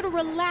are here to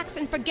relax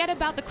and forget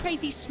about the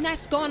crazy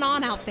sness going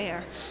on out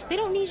there. They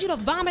don't need you to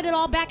vomit it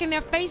all back in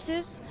their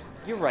faces.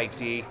 You're right,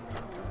 Dee.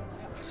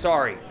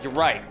 Sorry, you're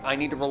right. I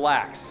need to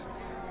relax.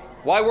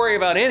 Why worry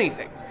about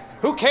anything?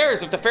 Who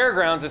cares if the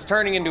fairgrounds is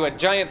turning into a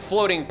giant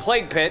floating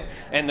plague pit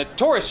and the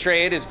tourist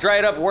trade is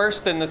dried up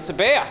worse than the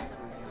Sabea?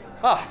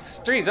 Ah,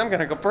 streets, I'm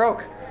gonna go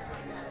broke.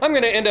 I'm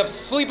gonna end up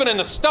sleeping in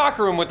the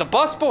stockroom with the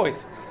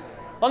busboys.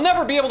 I'll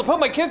never be able to put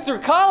my kids through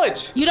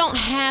college. You don't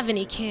have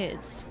any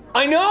kids.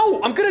 I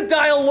know! I'm gonna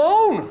die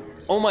alone!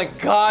 Oh my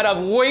God,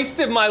 I've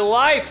wasted my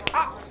life!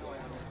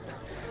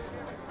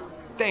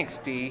 Thanks,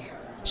 Dee.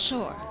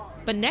 Sure,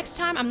 but next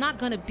time I'm not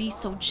gonna be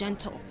so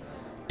gentle.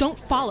 Don't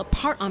fall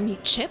apart on me,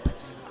 Chip.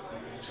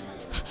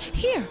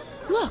 Here,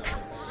 look.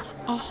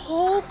 A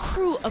whole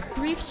crew of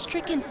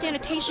grief-stricken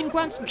sanitation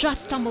grunts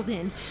just stumbled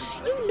in.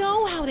 You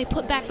know how they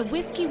put back the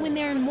whiskey when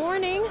they're in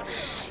mourning.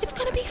 It's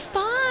gonna be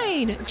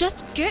fine.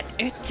 Just get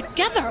it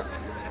together.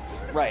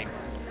 Right.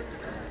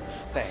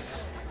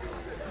 Thanks.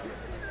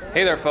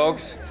 Hey there,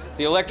 folks.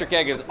 The Electric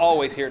Egg is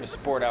always here to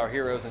support our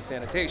heroes in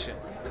sanitation.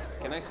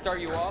 Can I start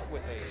you off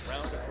with a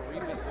round of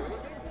bereavement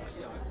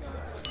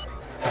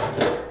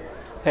food?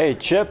 Hey,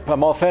 Chip,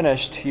 I'm all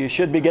finished. You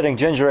should be getting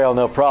ginger ale,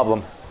 no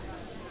problem.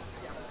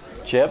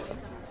 Chip?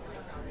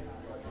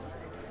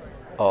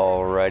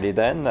 Alrighty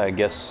then, I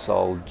guess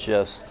I'll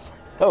just...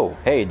 Oh,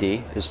 hey,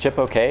 Dee. Is Chip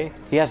okay?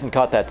 He hasn't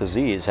caught that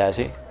disease, has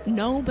he?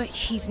 No, but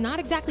he's not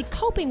exactly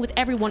coping with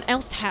everyone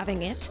else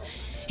having it.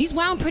 He's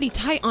wound pretty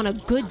tight on a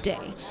good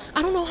day.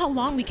 I don't know how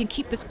long we can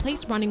keep this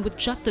place running with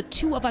just the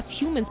two of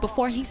us humans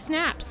before he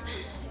snaps.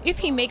 If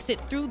he makes it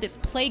through this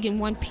plague in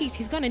one piece,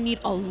 he's gonna need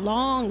a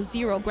long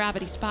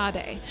zero-gravity spa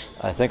day.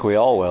 I think we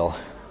all will.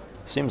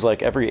 Seems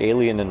like every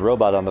alien and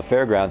robot on the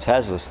fairgrounds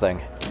has this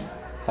thing.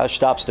 How's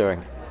Stops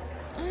doing?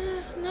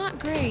 Not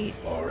great.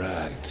 All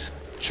right,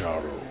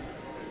 Charo.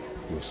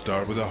 We'll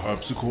start with a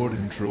harpsichord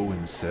intro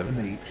in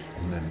 7/8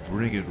 and then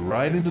bring it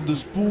right into the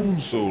spoon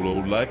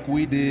solo like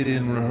we did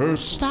in rehearsal.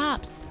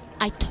 Stops.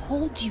 I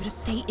told you to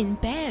stay in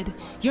bed.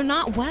 You're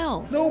not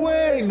well. No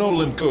way,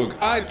 Nolan Cook.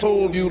 I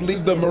told you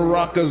leave the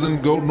maracas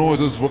and goat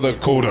noises for the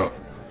coda.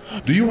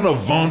 Do you want to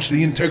vaunch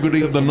the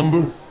integrity of the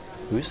number?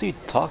 Who's he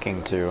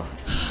talking to?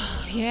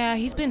 Yeah,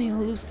 he's been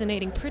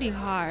hallucinating pretty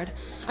hard.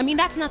 I mean,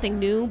 that's nothing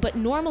new, but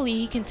normally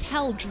he can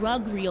tell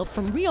drug reel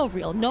from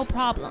real, no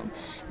problem.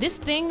 This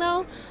thing,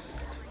 though,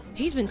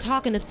 he's been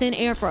talking to thin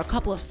air for a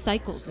couple of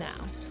cycles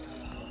now.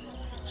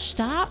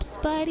 Stops,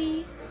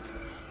 buddy.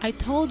 I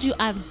told you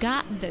I've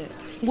got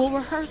this. We'll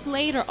rehearse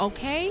later,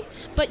 okay?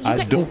 But you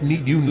I don't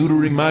need you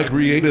neutering my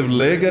creative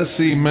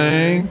legacy,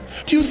 man.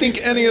 Do you think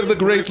any of the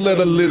greats let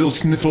a little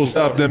sniffle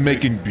stop them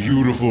making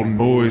beautiful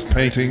noise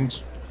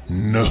paintings?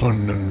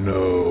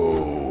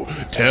 No.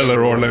 Tell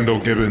her, Orlando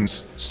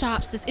Gibbons.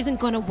 Stops, this isn't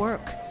gonna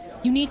work.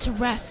 You need to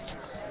rest.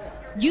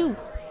 You,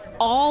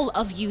 all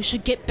of you,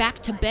 should get back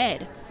to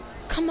bed.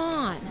 Come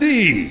on.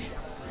 Dee!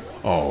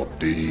 Oh,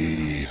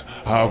 Dee,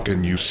 how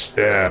can you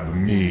stab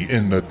me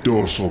in the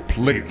dorsal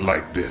plate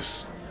like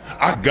this?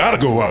 I gotta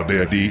go out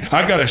there, Dee.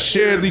 I gotta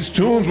share these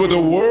tunes with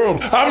the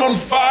world. I'm on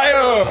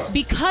fire!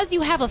 Because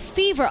you have a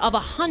fever of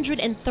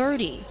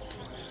 130.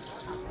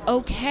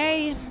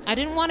 Okay, I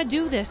didn't want to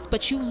do this,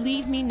 but you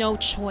leave me no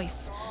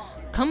choice.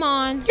 Come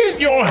on.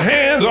 Get your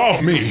hands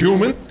off me,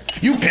 human!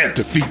 You can't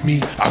defeat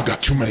me. I've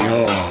got too many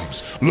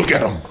arms. Look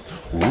at them.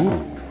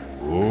 Ooh.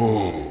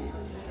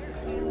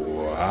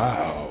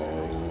 Wow.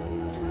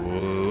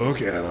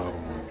 Look at them.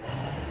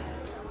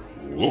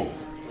 Whoa.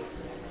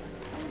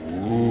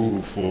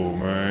 Ooh, full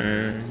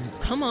man.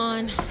 Come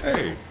on.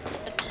 Hey,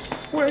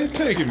 where are you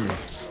taking me?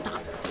 Stop.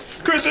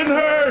 Kristen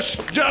Hirsch!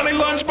 Johnny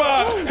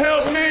Lunchbox!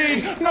 Help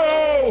me!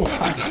 No!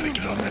 I gotta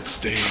get on that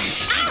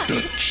stage.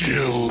 The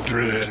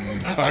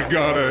children. I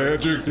gotta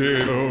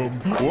educate them.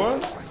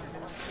 What?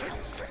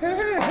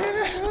 Hey.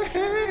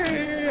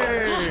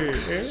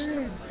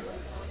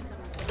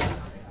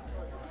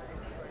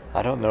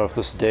 I don't know if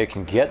this day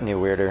can get any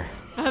weirder.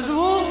 As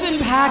wolves in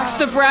packs,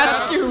 the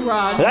brats do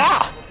run.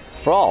 Ah!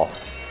 Frawl.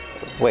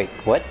 Wait,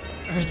 what?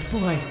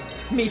 Earthboy,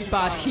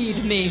 Meatbot,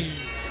 heed me.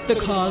 The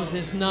cause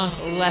is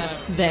not less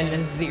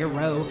than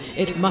zero.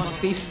 It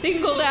must be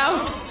singled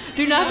out.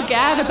 Do not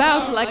gad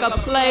about like a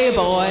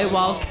playboy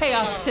while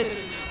chaos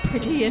sits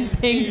pretty in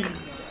pink.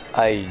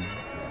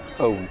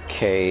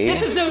 Okay.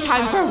 This is no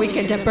time for a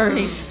weekend at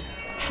Bernie's.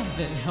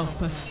 Heaven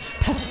help us.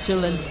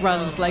 Pestilence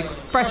runs like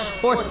fresh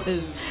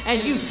horses,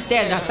 and you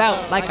stand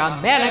about like a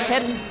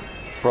mannequin.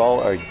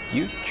 Frawl, are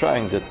you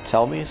trying to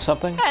tell me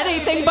something?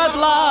 Anything but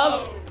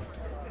love.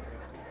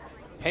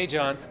 Hey,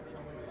 John.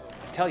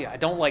 I tell you, I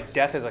don't like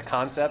death as a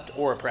concept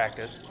or a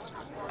practice,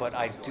 but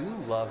I do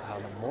love how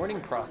the mourning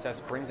process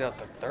brings out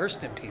the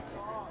thirst in people.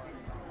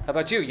 How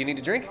about you? You need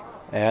a drink?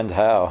 And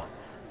how?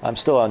 I'm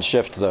still on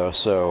shift, though,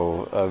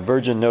 so a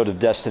Virgin Note of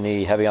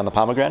Destiny heavy on the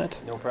pomegranate?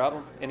 No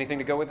problem. Anything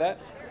to go with that?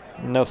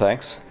 No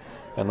thanks.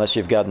 Unless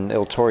you've got an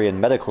Iltorian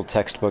medical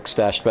textbook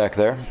stashed back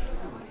there.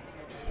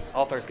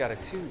 Althar's got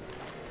it too.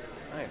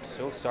 I am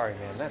so sorry,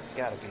 man. That's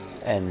gotta be...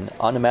 An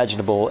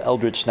unimaginable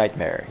eldritch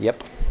nightmare,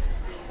 yep.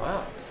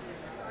 Wow.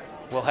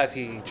 Well, has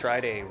he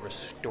tried a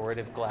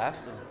restorative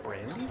glass of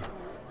brandy?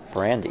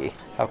 Brandy?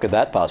 How could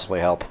that possibly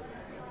help?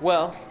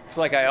 Well, it's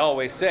like I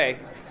always say,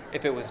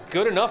 if it was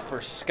good enough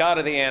for Scott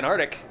of the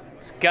Antarctic,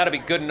 it's gotta be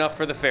good enough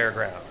for the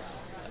fairgrounds.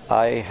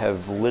 I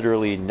have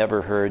literally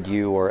never heard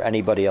you or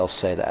anybody else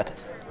say that.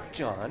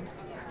 John,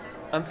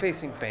 I'm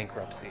facing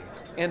bankruptcy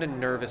and a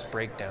nervous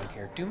breakdown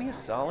here. Do me a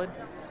solid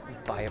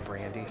and buy a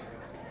brandy.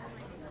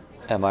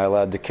 Am I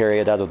allowed to carry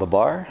it out of the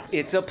bar?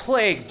 It's a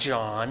plague,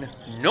 John.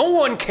 No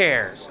one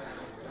cares.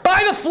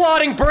 Buy the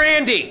floating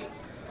brandy!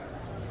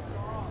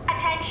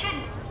 Attention,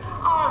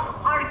 all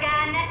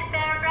organic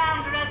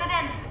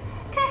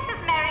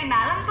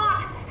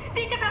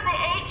speaking from the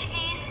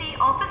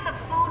HEC Office of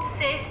Food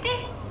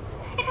Safety.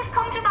 It has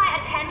come to my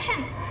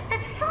attention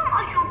that some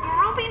of you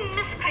grubby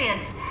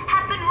miscreants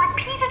have been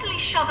repeatedly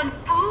shoving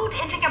food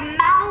into your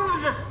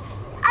mouths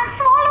and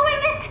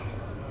swallowing it.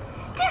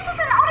 This is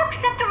an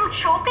unacceptable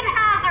choking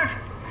hazard.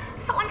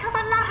 So until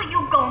the lot of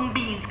you gum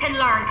beans can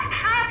learn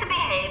how to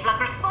behave like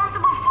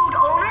responsible food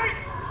owners,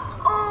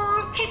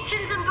 all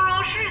kitchens and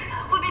groceries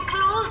will be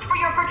closed for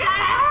your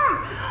protection.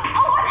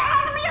 Oh, and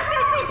hand me your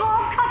filthy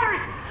ball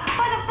cutters!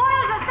 By the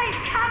boils of St.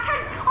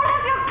 Catherine, I'll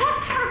have your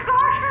guts for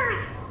garters!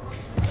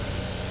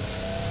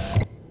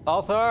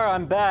 Althar,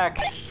 I'm back.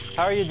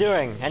 How are you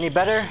doing? Any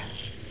better?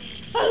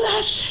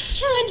 Alas,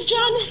 friend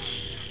John,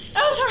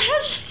 Althar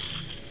has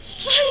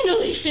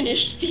finally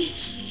finished the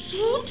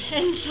soup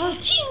and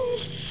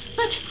saltines,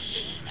 but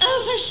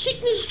Althar's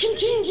sickness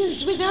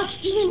continues without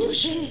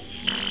diminution.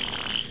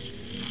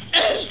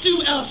 As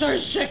do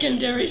Althar's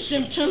secondary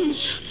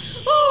symptoms.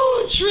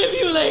 Oh,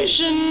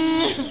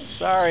 tribulation!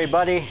 Sorry,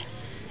 buddy.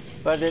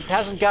 But it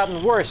hasn't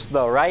gotten worse,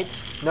 though,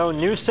 right? No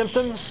new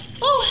symptoms?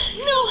 Oh,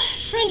 no,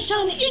 friend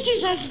John, it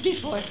is as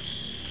before.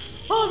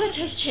 All that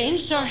has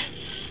changed are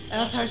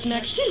Althar's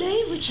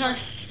maxillae, which are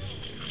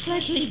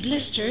slightly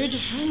blistered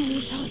from the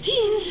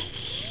saltines,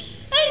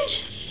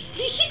 and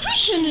the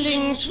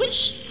secretionlings,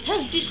 which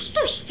have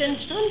dispersed and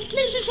found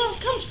places of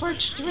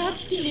comfort throughout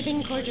the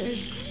living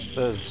quarters.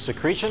 The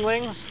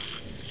secretionlings?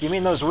 You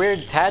mean those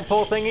weird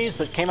tadpole thingies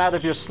that came out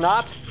of your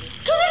snot?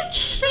 Correct,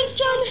 friend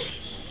John.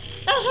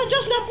 Althar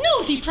does not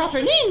know the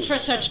proper name for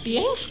such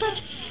beings,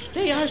 but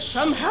they are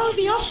somehow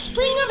the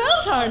offspring of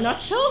Althar,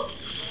 not so?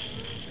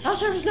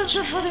 Althar is not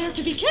sure how they are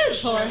to be cared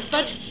for,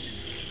 but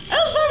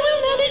Althar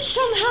will manage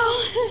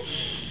somehow.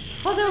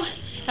 Although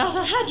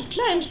Althar had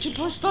planned to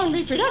postpone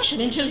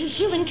reproduction until his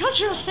human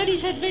cultural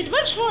studies had made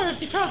much more of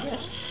the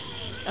progress.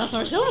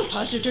 Althar's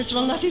ovipositors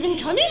will not even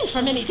come in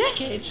for many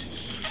decades.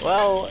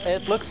 Well,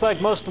 it looks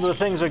like most of the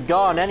things are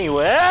gone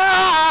anyway.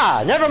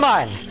 Ah! Never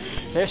mind.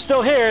 They're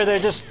still here, they're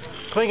just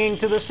clinging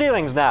to the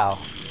ceilings now.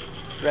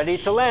 Ready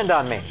to land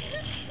on me.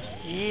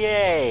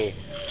 Yay.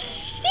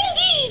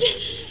 Indeed!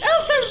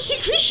 Althar's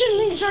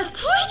secretionlings are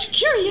quite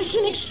curious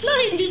in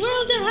exploring the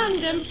world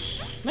around them,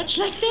 much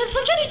like their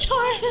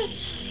progenitor.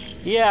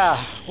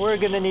 Yeah, we're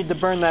gonna need to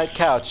burn that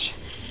couch.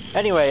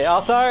 Anyway,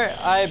 Althar,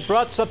 I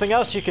brought something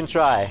else you can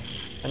try.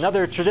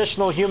 Another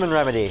traditional human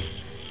remedy.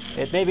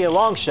 It may be a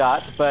long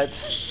shot, but...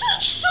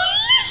 Such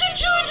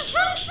solicitude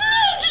from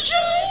friend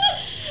John!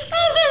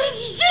 Althar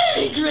is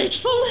very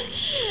grateful.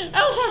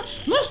 Althar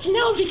must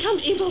now become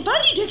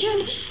able-bodied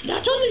again,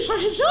 not only for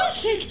his own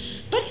sake,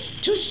 but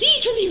to see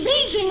to the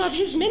raising of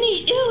his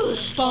many ill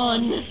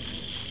spawn.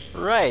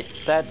 Right,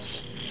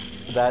 that's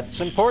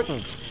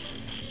important.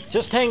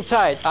 Just hang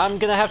tight. I'm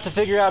gonna have to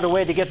figure out a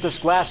way to get this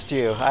glass to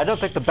you. I don't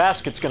think the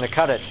basket's gonna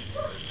cut it.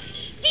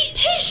 The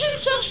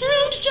patience of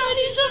friend John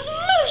is of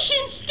much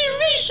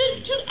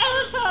inspiration to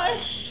Althar.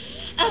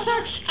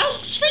 Althar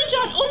asks friend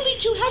John only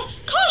to have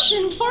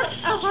caution for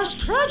Althar's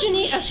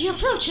progeny as he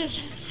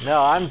approaches.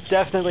 No, I'm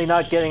definitely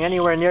not getting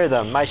anywhere near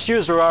them. My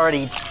shoes are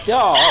already...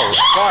 Oh,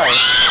 sorry.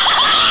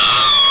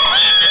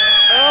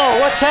 Oh,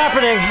 what's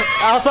happening?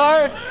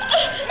 Althar?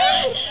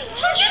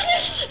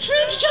 Forgiveness,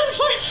 friend John,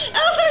 for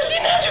Althar's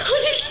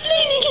inadequate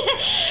explaining.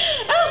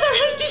 Althar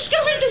has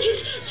discovered that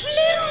his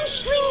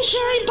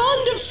phlegm-spring-sherry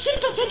bond of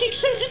sympathetic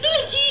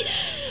sensibility,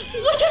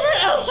 whatever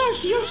Althar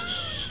feels,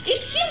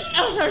 it seems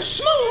Althar's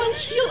small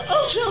ones feel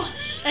also.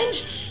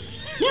 And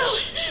now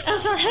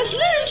Althar has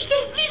learned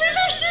that the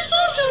reverse is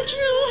also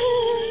true.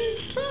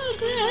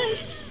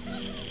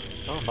 Progress.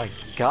 Oh my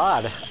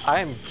god.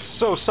 I'm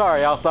so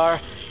sorry, Althar.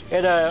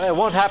 It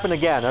won't happen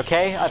again,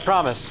 okay? I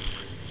promise.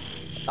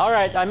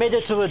 Alright, I made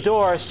it to the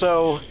door,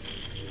 so...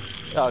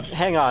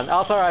 hang on.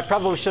 Althar, I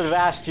probably should have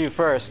asked you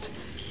first.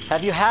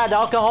 Have you had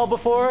alcohol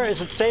before?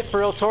 Is it safe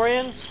for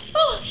Iltorians?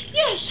 Oh,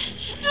 yes.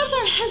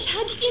 Althar has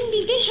had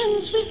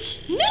imbibitions with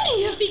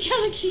many of the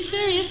galaxy's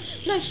various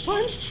life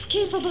forms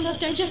capable of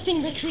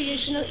digesting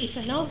recreational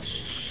ethanol.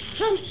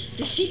 From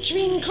the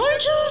citrine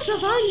cordials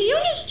of our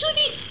Leonis to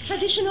the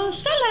traditional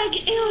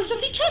stalag ales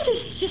of the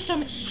Trappist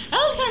system,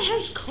 Althar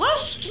has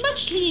quaffed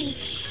muchly.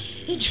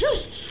 In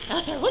truth,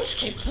 Althar once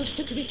came close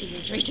to committing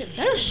a great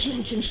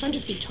embarrassment in front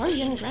of the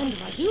Torian Grand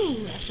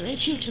Wazoo after a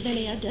few too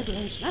many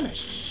Aldebaran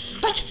slammers.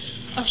 But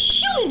of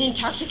human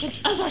intoxicants,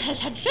 Althar has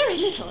had very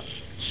little.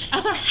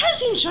 Althar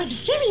has enjoyed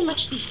very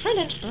much the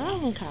Fernet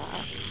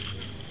Branca.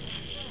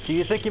 Do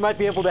you think you might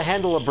be able to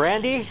handle a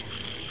brandy?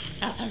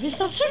 Althar is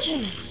not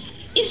certain.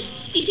 If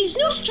it is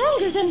no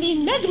stronger than the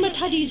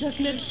magmatoddies of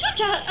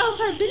Mebsuta,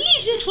 Althar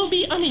believes it will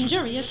be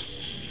uninjurious.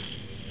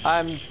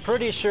 I'm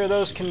pretty sure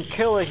those can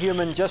kill a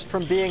human just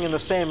from being in the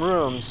same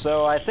room,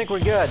 so I think we're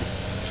good.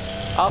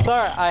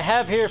 Althar, I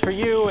have here for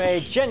you a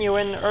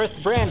genuine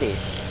Earth brandy.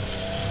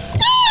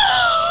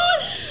 Oh!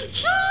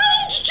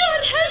 Friend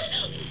John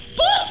has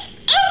bought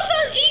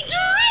Althar a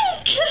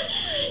drink!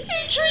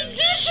 A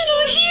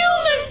traditional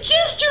human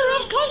gesture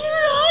of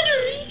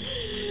camaraderie!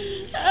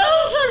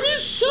 Althar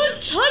is so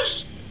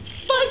touched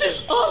by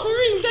this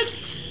offering that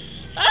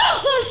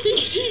Althar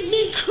thinking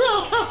me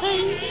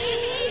cry.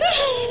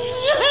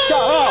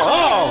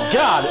 Oh,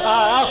 God.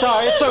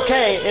 Althar, it's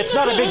okay. It's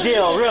not a big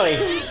deal, really.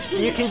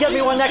 You can get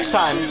me one next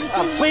time.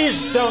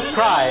 Please don't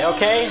cry,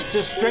 okay?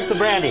 Just drink the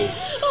brandy.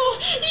 Oh,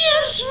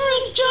 yes,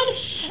 friend John.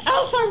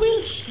 Althar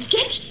will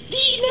get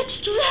the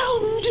next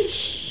round.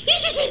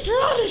 It is a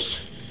promise.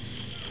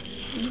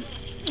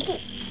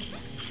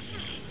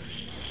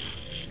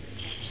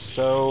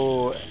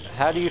 So,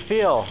 how do you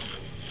feel?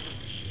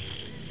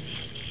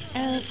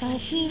 Althar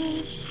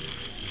feels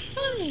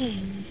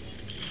fine.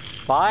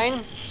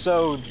 Fine?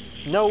 So,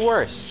 no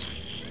worse.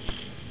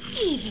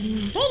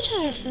 Even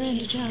better,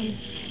 friend John.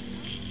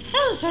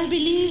 Althar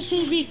believes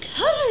a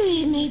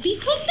recovery may be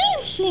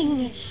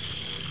commencing.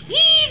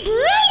 The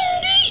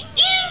brandy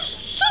is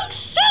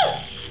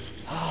success!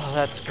 Oh,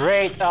 that's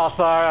great,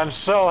 Althar. I'm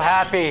so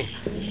happy.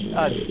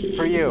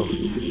 For you.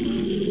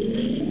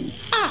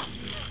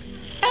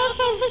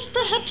 Althar was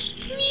perhaps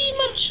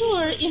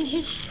premature in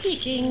his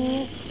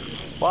speaking.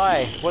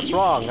 Why? What's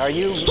wrong? Are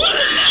you...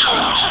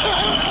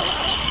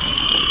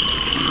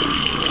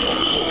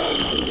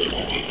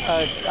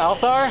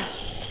 Althar?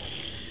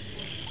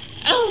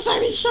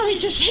 Althar is sorry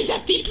to say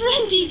that the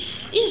brandy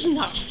is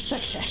not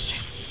success.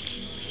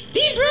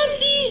 The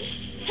brandy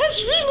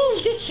has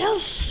removed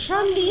itself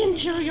from the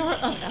interior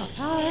of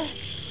Althar.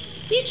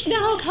 It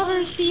now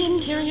covers the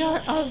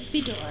interior of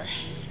the door.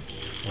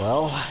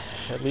 Well,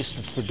 at least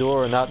it's the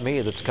door and not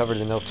me that's covered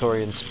in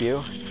Eltorian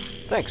spew.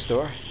 Thanks,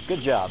 door.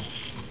 Good job.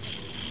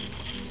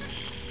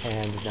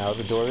 And now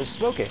the door is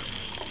smoking.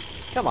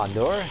 Come on,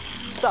 door.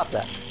 Stop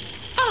that.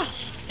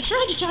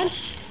 Friend John,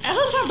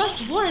 Althar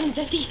must warn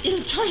that the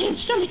Eltorian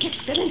stomach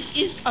expellent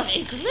is of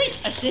a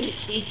great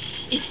acidity.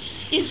 It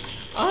is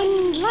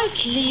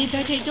unlikely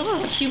that a door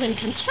of human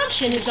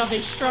construction is of a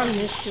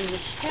strongness to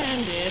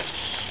withstand it,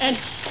 and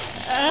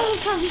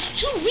Althar is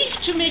too weak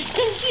to make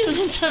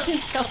concealment of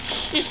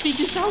himself. If the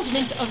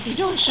dissolvement of the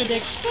door should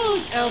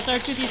expose Althar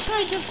to the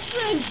sight of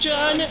friend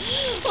John,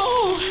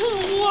 oh,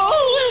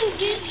 woe and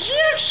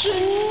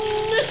dejection!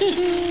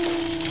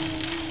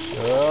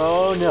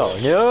 Oh, no.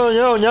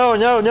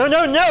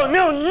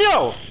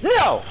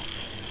 No!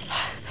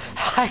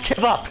 I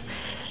give up.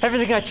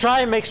 Everything I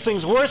try makes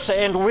things worse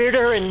and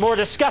weirder and more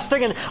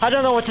disgusting, and I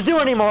don't know what to do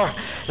anymore.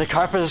 The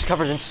carpet is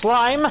covered in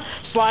slime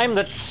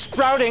that's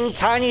sprouting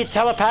tiny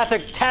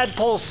telepathic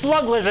tadpole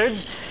slug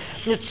lizards.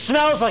 It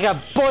smells like a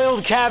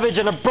boiled cabbage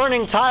and a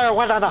burning tire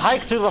went on a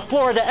hike through the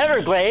Florida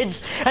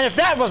Everglades. And if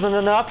that wasn't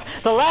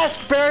enough, the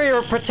last barrier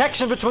of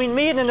protection between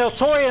me and an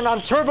Eltorian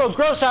on turbo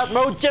gross-out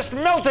mode just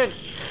melted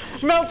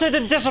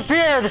and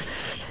disappeared.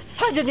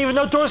 I didn't even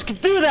know doors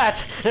could do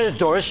that.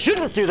 Doors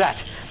shouldn't do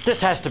that.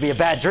 This has to be a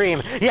bad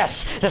dream.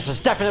 Yes, this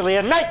is definitely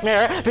a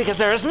nightmare because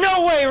there is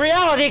no way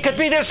reality could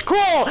be this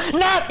cruel,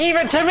 not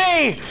even to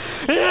me.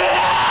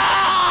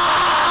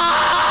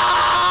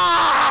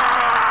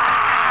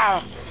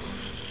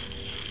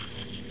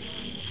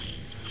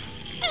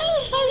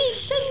 Althar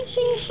is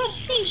sensing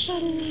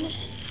frustration.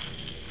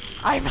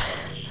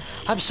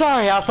 I'm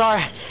sorry,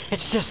 Althar.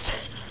 It's just...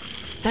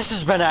 this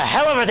has been a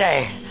hell of a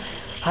day.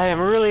 I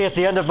am really at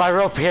the end of my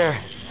rope here.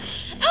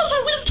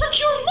 Althar will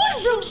procure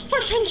more ropes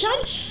for friend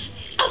John.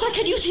 Althar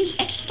could use his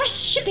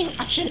express shipping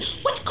option.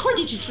 What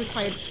cordage is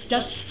required?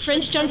 Does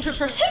friend John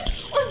prefer hemp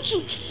or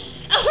jute?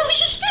 Althar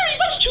wishes very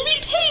much to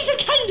repay the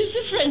kindness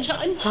of friend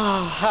John.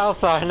 Oh,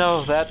 Althar,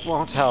 no, that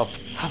won't help.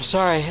 I'm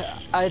sorry.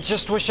 I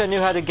just wish I knew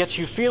how to get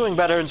you feeling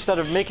better instead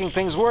of making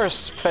things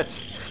worse, but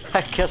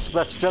I guess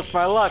that's just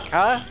my luck,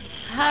 huh?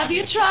 Have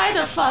you tried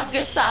a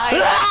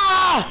fungicide?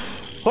 Ah!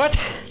 What?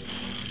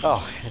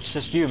 Oh, it's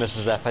just you,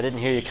 Mrs. F. I didn't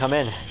hear you come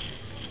in.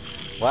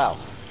 Wow.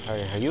 Are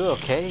you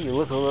okay? You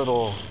look a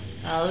little...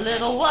 A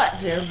little what,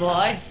 dear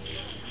boy?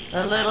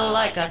 A little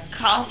like a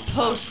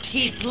compost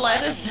heap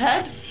lettuce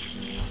head?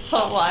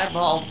 Oh, I'm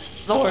all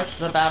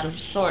sorts of out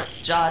of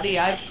sorts, Johnny.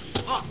 I've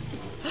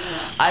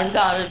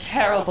got a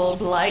terrible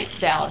blight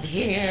down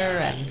here,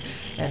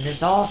 and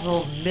this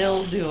awful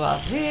mildew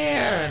up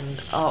here, and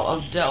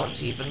oh,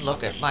 don't even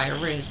look at my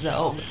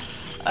rhizome.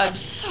 I'm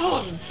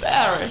so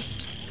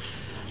embarrassed.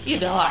 You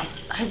know, I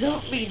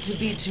don't mean to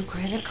be too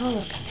critical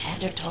of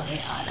Commander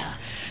Toriana.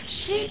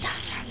 She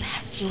does her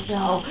best, you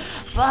know,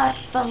 but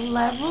the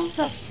levels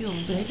of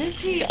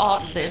humidity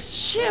on this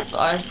ship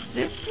are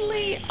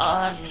simply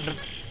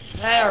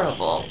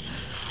unbearable.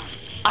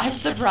 I'm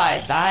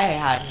surprised I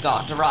hadn't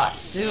gone to rot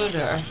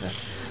sooner.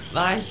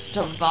 My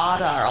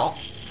stomata are all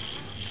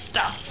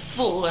stuffed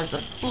full as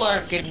a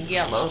blurkin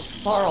yellow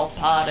sorrel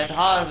pod at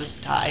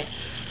harvest time.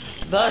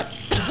 But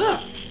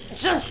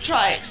just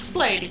try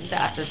explaining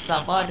that to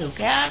someone who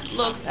can't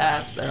look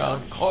past their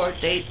own court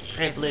date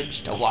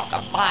privilege to walk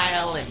a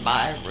mile in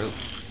my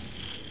roots.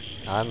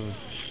 I'm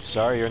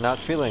sorry you're not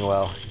feeling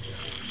well.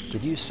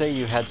 Did you say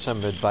you had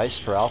some advice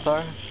for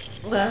Althar?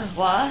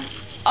 What?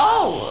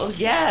 Oh,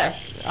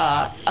 yes.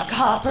 A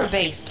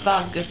copper-based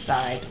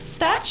fungicide.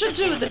 That should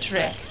do the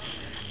trick.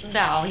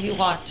 Now you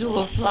want to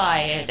apply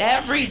it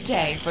every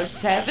day for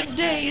 7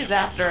 days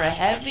after a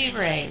heavy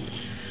rain.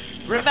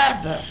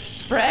 Remember,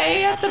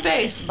 spray at the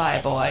base, my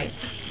boy.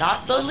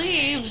 Not the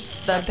leaves,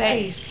 the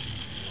base.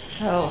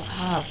 So,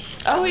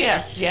 oh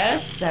yes,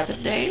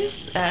 7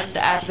 days. And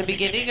at the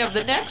beginning of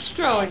the next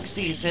growing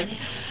season,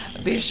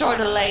 be sure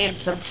to lay in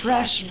some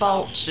fresh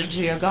mulch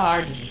into your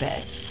garden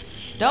beds.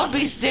 Don't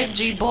be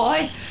stingy,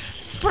 boy.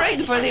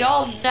 Spring for the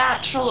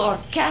all-natural,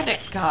 organic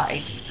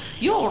kind.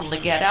 You only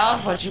get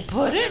out what you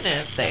put in,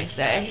 as they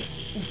say.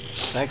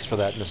 Thanks for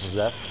that, Mrs.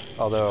 F.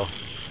 Although,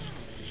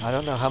 I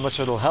don't know how much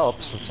it'll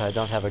help since I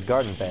don't have a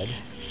garden bed.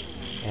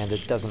 And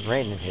it doesn't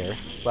rain in here.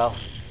 Well,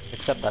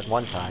 except that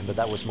one time, but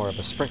that was more of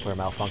a sprinkler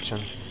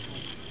malfunction.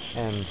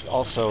 And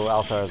also,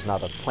 Althar is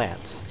not a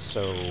plant,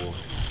 so...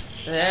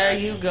 There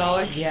you go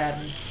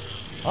again.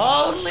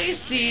 Only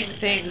seeing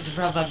things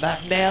from a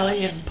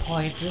mammalian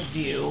point of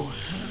view.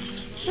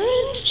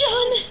 Friend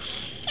John,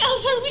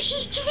 Althar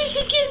wishes to make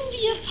again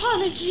the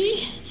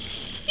apology.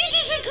 It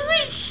is a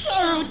great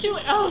sorrow to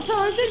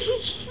Althar that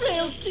his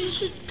frailty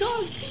should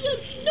cause the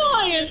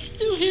annoyance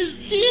to his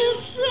dear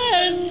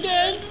friend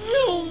and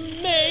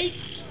roommate.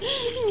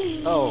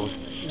 Oh,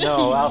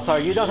 no, Althar,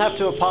 you don't have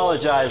to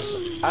apologize.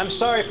 I'm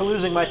sorry for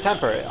losing my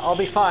temper. I'll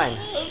be fine.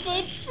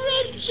 But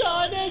friend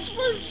John has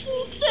worked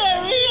so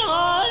very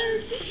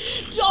hard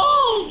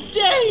all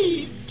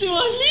day to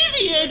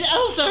alleviate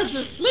Althar's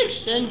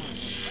affliction.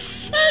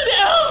 And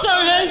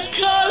Althar has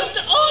caused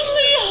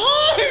only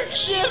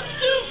hardship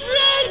to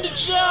friend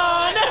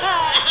John.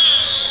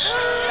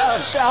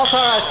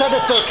 Althar, I said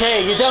it's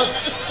okay. You don't...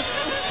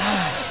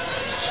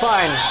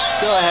 Fine.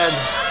 Go ahead.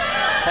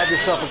 Have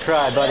yourself a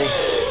cry, buddy.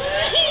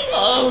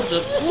 Oh,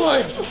 the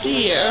poor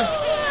dear.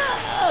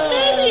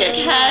 Maybe a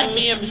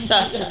cadmium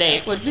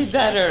succinate would be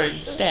better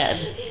instead.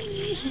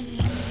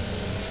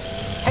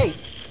 Hey,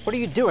 what are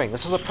you doing?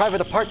 This is a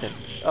private apartment.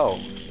 Oh,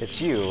 it's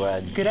you,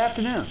 Good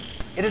afternoon.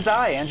 It is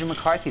I, Andrew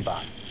McCarthy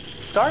Bot.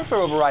 Sorry for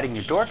overriding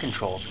your door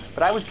controls,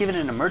 but I was given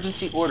an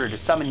emergency order to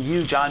summon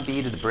you, John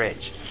B., to the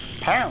bridge.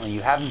 Apparently,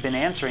 you haven't been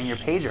answering your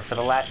pager for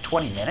the last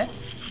 20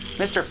 minutes.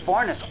 Mr.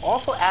 Fornes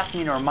also asked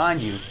me to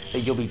remind you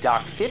that you'll be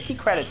docked 50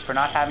 credits for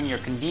not having your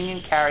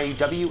convenient carry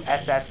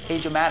WSS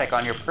Pager-matic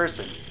on your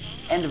person.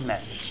 End of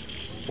message.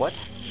 What?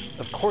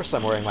 Of course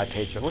I'm wearing my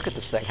pager. Look at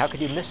this thing. How could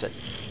you miss it?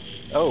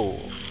 Oh,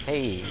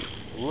 hey,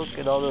 look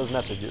at all those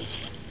messages.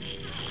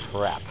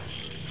 Crap.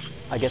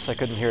 I guess I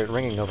couldn't hear it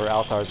ringing over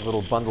Althar's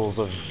little bundles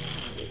of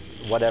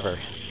whatever.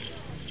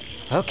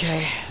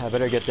 Okay, I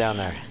better get down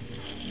there.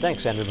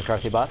 Thanks, Andrew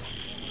McCarthy Bot.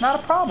 Not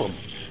a problem.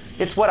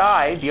 It's what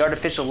I, the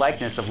artificial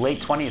likeness of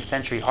late 20th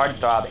century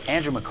heartthrob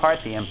Andrew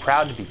McCarthy, am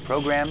proud to be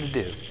programmed to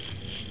do.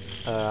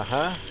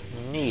 Uh-huh.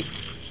 Neat.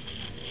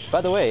 By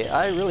the way,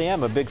 I really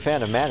am a big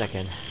fan of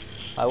Mannequin.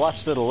 I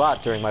watched it a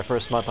lot during my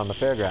first month on the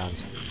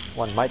fairgrounds.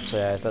 One might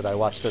say that I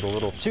watched it a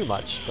little too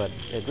much, but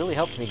it really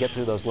helped me get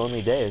through those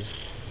lonely days.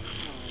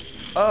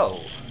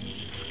 Oh.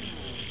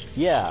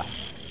 Yeah,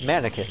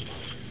 Mannequin.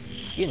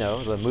 You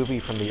know, the movie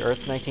from the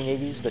Earth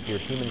 1980s that your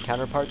human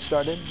counterpart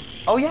starred in?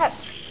 Oh,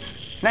 yes.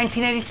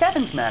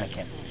 1987's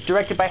Mannequin,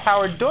 directed by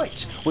Howard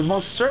Deutsch, was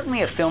most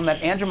certainly a film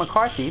that Andrew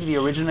McCarthy, the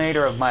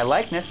originator of my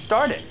likeness,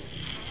 starred in.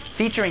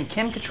 Featuring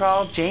Kim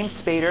Cattrall, James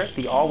Spader,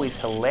 the always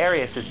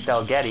hilarious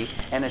Estelle Getty,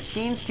 and a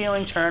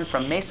scene-stealing turn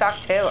from Masoch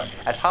Taylor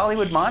as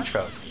Hollywood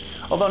Montrose.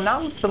 Although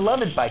not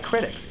beloved by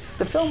critics,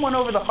 the film won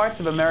over the hearts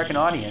of American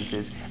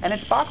audiences, and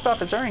its box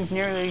office earnings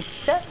nearly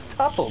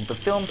septupled the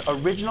film's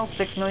original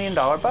 $6 million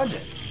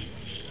budget.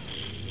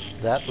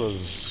 That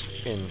was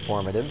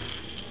informative.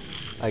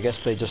 I guess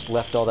they just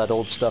left all that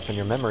old stuff in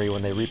your memory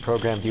when they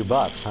reprogrammed you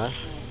bots, huh?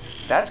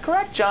 That's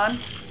correct, John.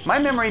 My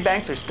memory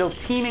banks are still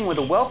teeming with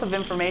a wealth of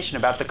information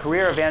about the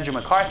career of Andrew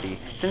McCarthy,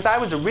 since I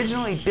was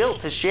originally built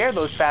to share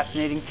those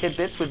fascinating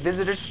tidbits with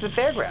visitors to the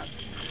fairgrounds.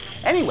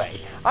 Anyway,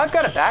 I've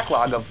got a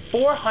backlog of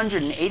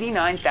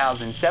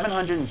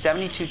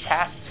 489,772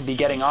 tasks to be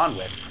getting on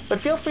with, but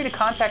feel free to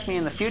contact me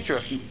in the future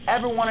if you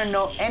ever want to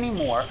know any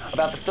more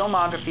about the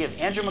filmography of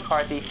Andrew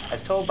McCarthy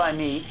as told by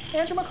me,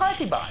 Andrew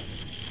McCarthy Bot.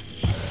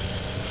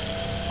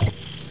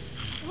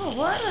 Oh,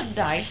 what a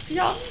nice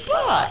young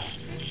bot.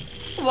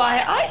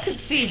 Why, I could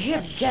see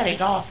him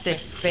getting off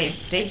this space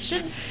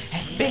station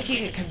and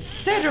making a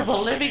considerable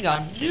living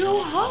on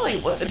New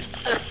Hollywood.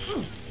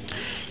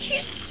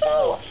 He's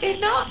so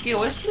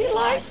innocuously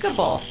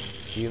likable.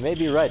 You may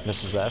be right,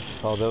 Mrs.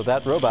 F., although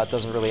that robot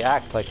doesn't really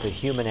act like the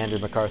human Andrew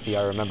McCarthy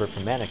I remember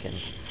from Mannequin,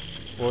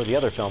 or the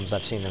other films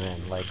I've seen him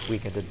in, like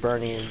Weekend at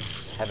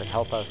Bernie's, Heaven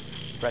Help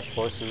Us, Fresh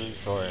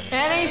Horses, or...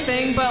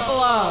 Anything but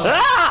love.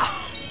 Ah!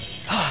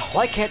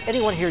 Why can't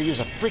anyone here use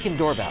a freaking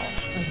doorbell?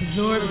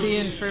 Absorb the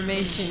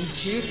information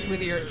juice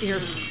with your ear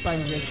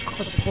sponges,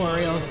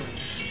 corporeals.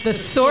 The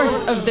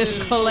source of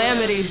this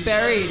calamity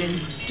buried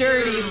in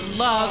dirty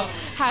love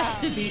has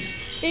to be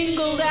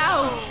singled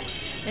out.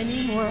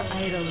 Any more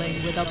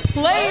idling with a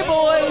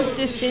playboy's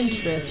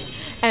disinterest,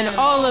 and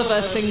all of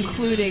us,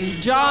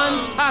 including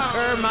John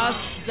Tucker,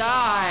 must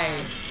die.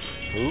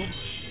 Who?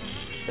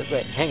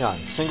 Wait, hang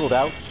on. Singled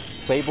out?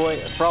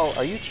 Playboy? Frau,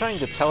 are you trying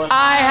to tell us...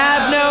 I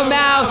have no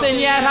mouth, and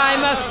yet I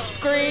must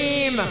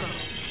scream.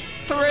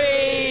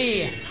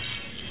 3.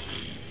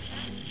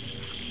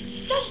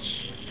 Does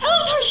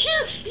Althar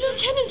hear you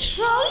Lieutenant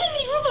Thrall in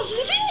the room of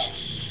living?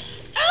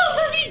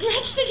 Alpha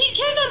regrets that he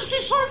cannot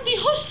perform the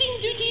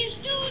hosting duties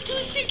due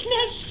to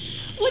sickness.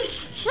 Would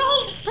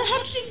Thrall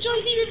perhaps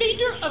enjoy the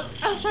remainder of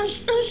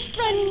Althar's Earth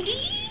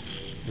brandy?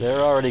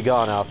 They're already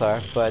gone,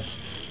 Althar, but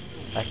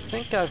I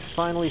think I've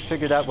finally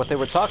figured out what they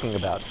were talking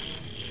about.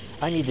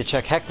 I need to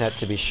check HeckNet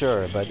to be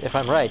sure, but if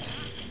I'm right,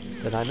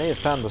 then I may have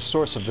found the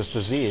source of this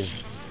disease.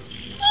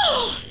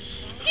 Oh,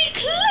 the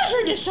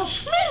cleverness of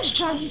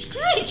Friendtron is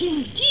great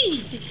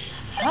indeed.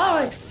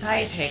 How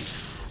exciting.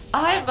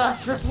 I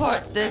must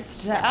report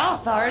this to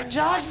Althar and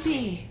John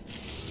B.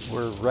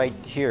 We're right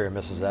here,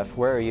 Mrs. F.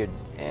 Where are you?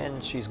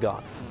 And she's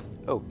gone.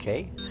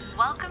 Okay.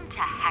 Welcome to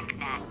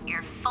HeckNet,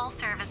 your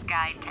full-service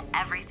guide to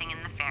everything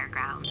in the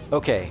fairgrounds.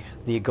 Okay,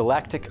 the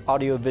Galactic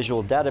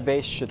Audiovisual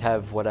Database should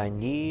have what I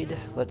need.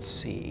 Let's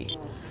see.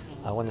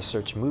 I want to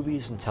search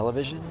movies and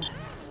television,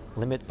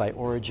 limit by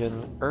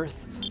origin,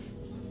 Earth,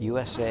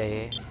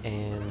 USA,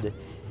 and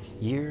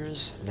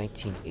years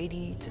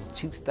 1980 to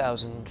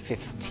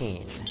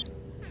 2015.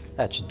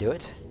 That should do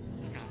it.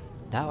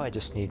 Now I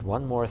just need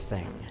one more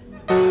thing.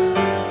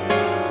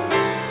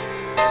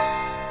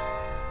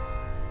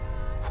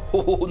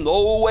 Oh,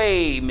 no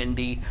way,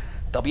 Mindy.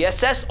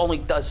 WSS only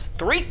does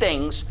 3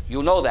 things,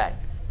 you know that.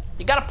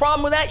 You got a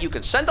problem with that? You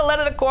can send a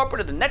letter to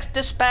corporate or the next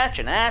dispatch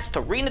and ask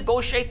to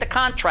renegotiate the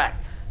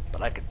contract.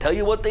 But I can tell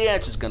you what the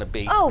answer's gonna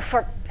be. Oh,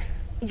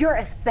 you're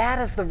as bad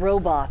as the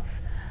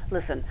robots.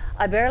 Listen,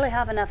 I barely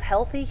have enough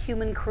healthy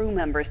human crew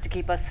members to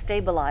keep us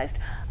stabilized.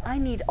 I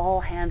need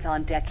all hands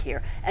on deck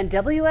here, and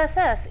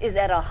WSS is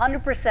at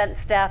 100%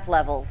 staff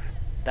levels.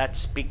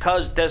 That's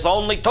because there's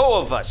only 2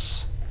 of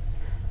us.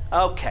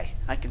 Okay,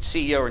 I can see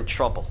you're in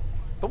trouble.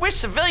 But we're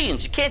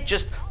civilians. You can't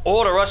just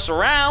order us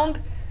around.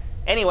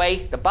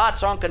 Anyway, the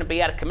bots aren't going to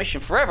be out of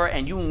commission forever,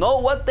 and you know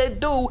what they'd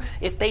do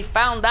if they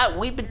found out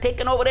we've been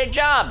taking over their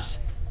jobs.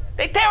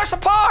 They'd tear us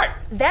apart!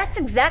 That's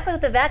exactly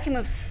what the vacuum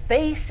of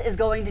space is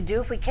going to do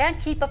if we can't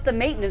keep up the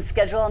maintenance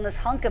schedule on this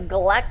hunk of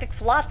galactic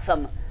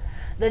flotsam.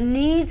 The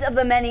needs of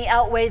the many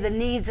outweigh the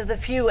needs of the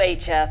few,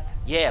 HF.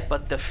 Yeah,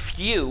 but the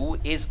few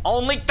is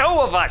only 2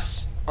 of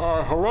us.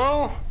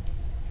 Hello?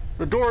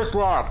 The door's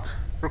locked.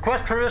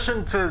 Request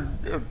permission to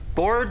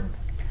board?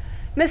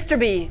 Mr.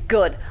 B,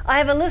 good. I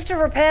have a list of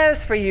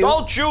repairs for you.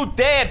 Don't you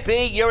dare,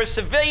 B. You're a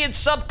civilian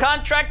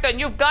subcontractor and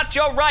you've got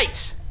your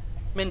rights.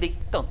 Mindy,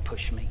 don't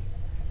push me.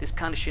 This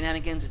kind of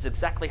shenanigans is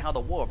exactly how the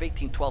War of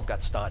 1812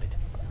 got started.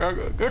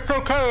 It's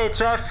okay,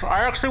 HF. I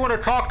actually want to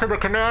talk to the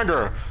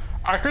commander.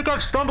 I think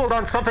I've stumbled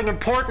on something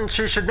important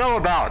she should know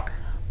about.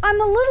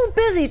 I'm a little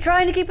busy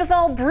trying to keep us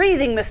all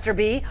breathing, Mr.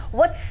 B.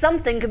 What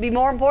something could be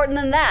more important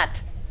than that?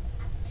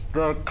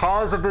 The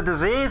cause of the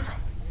disease?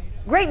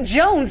 Great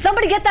Jones,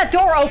 somebody get that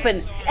door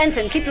open.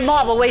 Ensign, keep the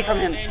mob away from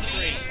him.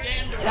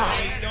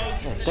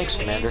 Thanks,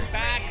 Commander.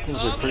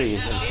 Things are pretty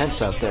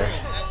intense out there.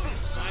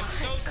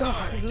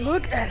 God,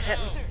 look at him.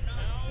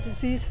 The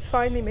disease has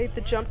finally made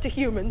the jump to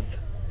humans.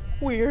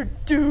 We're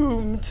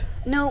doomed.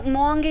 No,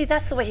 Mwangi,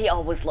 that's the way he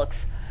always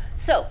looks.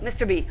 So,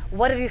 Mr. B,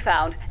 what have you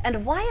found?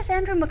 And why is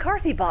Andrew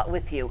McCarthy bot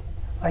with you?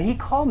 He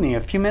called me a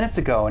few minutes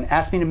ago and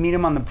asked me to meet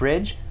him on the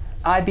bridge.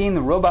 I, being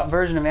the robot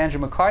version of Andrew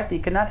McCarthy,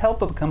 could not help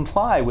but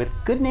comply with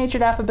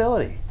good-natured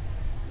affability.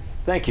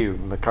 Thank you,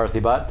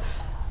 McCarthy bot.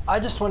 I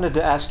just wanted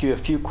to ask you a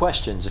few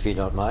questions, if you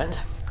don't mind.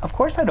 Of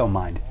course I don't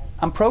mind.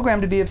 I'm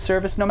programmed to be of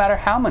service no matter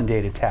how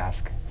mundane a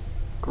task.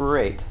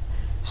 Great.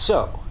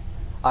 So,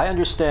 I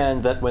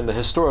understand that when the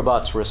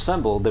Historibots were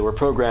assembled, they were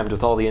programmed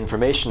with all the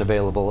information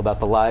available about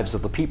the lives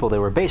of the people they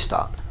were based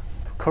on.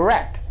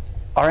 Correct.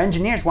 Our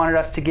engineers wanted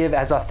us to give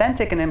as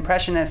authentic an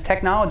impression as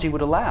technology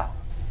would allow.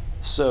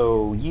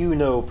 So, you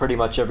know pretty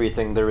much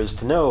everything there is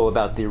to know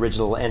about the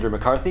original Andrew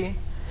McCarthy?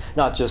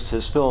 Not just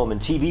his film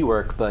and TV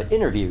work, but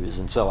interviews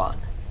and so on.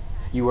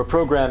 You were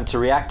programmed to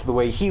react the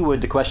way he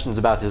would to questions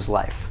about his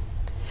life.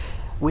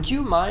 Would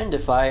you mind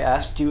if I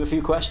asked you a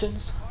few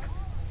questions?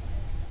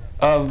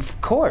 Of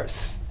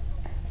course.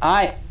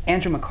 I,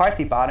 Andrew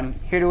McCarthy bot, am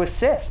here to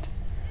assist.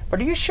 But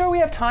are you sure we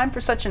have time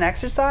for such an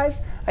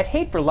exercise? I'd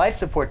hate for life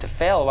support to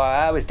fail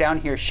while I was down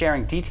here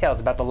sharing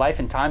details about the life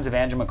and times of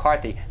Andrew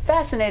McCarthy,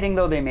 fascinating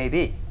though they may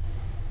be.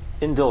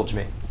 Indulge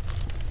me.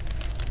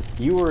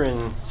 You were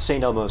in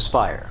St. Elmo's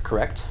Fire,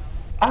 correct?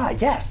 Ah,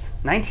 yes.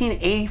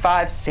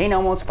 1985 St.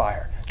 Elmo's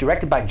Fire,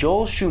 directed by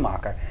Joel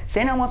Schumacher.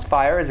 St. Elmo's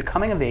Fire is a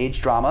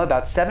coming-of-age drama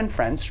about 7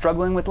 friends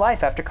struggling with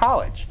life after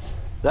college.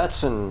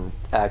 That's an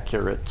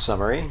accurate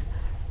summary.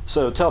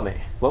 So tell me,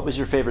 what was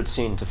your favorite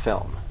scene to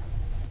film?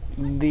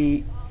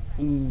 The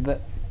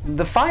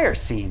fire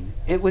scene.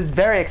 It was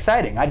very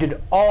exciting. I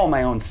did all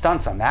my own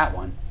stunts on that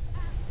one.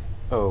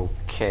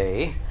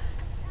 Okay.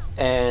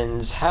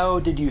 And how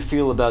did you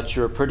feel about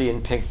your pretty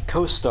in pink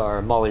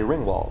co-star, Molly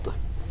Ringwald?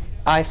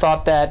 I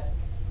thought that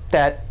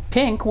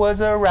pink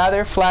was a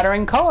rather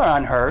flattering color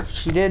on her.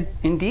 She did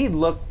indeed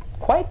look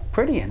quite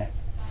pretty in it.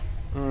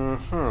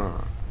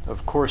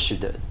 Of course you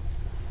did.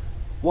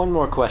 One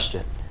more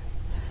question.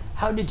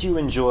 How did you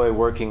enjoy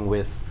working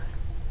with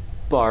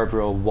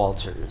Barbara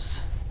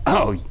Walters?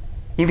 Oh,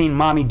 you mean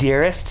Mommy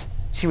Dearest?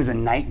 She was a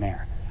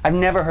nightmare. I've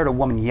never heard a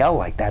woman yell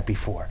like that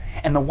before.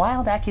 And the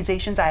wild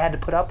accusations I had to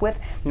put up with,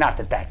 not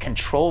that that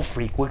control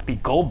freak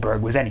Whoopi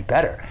Goldberg was any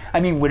better. I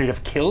mean, would it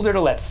have killed her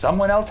to let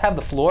someone else have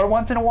the floor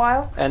once in a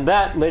while? And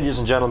that, ladies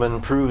and gentlemen,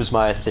 proves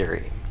my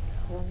theory.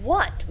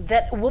 What?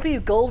 That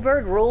Whoopi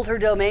Goldberg ruled her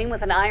domain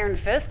with an iron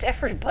fist?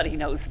 Everybody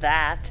knows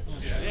that.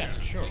 Yeah,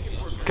 sure.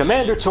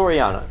 Commander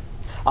Toriana,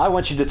 I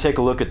want you to take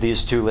a look at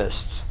these two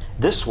lists.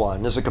 This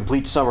one is a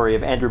complete summary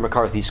of Andrew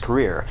McCarthy's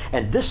career,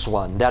 and this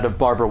one that of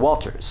Barbara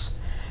Walters.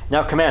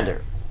 Now,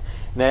 Commander,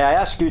 may I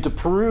ask you to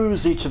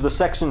peruse each of the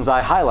sections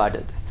I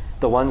highlighted,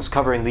 the ones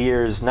covering the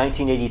years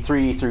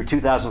 1983 through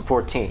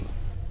 2014.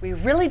 We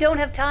really don't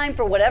have time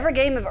for whatever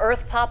game of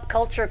Earth pop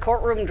culture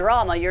courtroom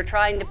drama you're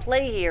trying to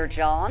play here,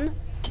 John.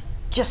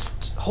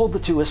 Just hold the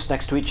two lists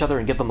next to each other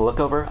and give them a look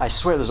over. I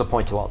swear there's a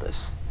point to all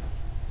this.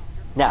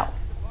 Now,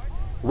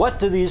 what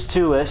do these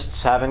two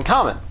lists have in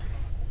common?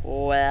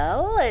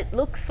 Well, it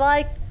looks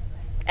like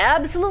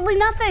absolutely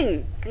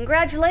nothing.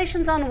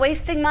 Congratulations on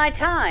wasting my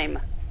time.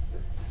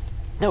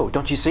 No,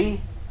 don't you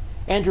see?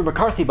 Andrew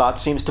McCarthy-Bot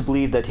seems to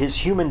believe that his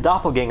human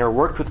doppelganger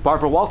worked with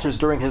Barbara Walters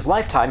during his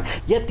lifetime,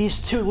 yet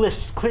these two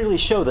lists clearly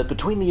show that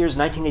between the years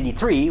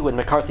 1983, when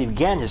McCarthy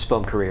began his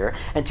film career,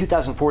 and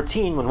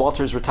 2014, when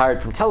Walters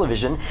retired from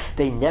television,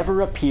 they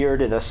never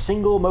appeared in a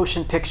single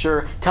motion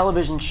picture,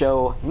 television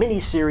show,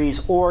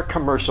 miniseries, or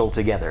commercial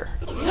together.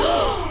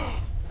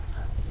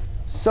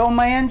 So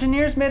my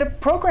engineers made a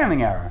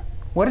programming error.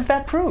 What does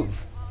that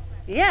prove?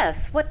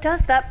 Yes, what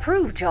does that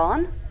prove,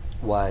 John?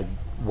 Why,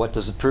 what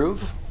does it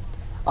prove?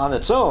 On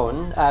its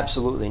own,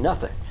 absolutely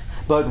nothing.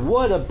 But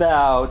what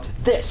about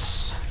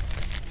this?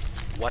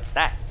 What's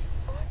that?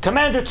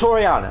 Commander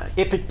Toriana,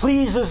 if it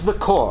pleases the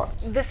court,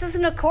 This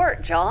isn't a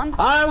court, John.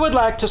 I would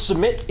like to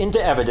submit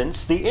into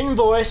evidence the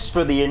invoice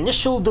for the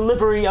initial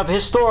delivery of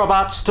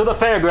Historabots to the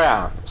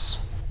fairgrounds.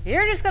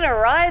 You're just gonna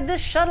ride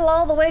this shuttle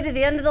all the way to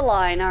the end of the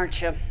line,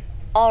 aren't you?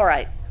 All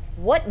right.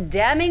 What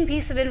damning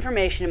piece of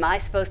information am I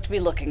supposed to be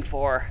looking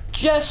for?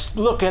 Just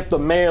look at the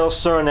male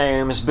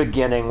surnames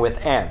beginning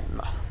with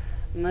M.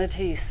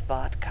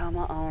 Matisse-bot,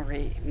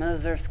 Henri,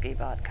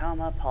 Mazursky-bot,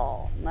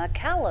 Paul,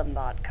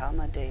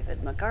 McCallum-bot,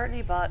 David,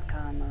 McCartney-bot,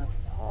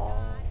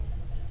 Paul.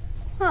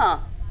 Huh.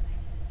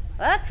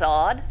 That's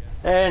odd.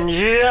 And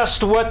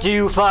just what do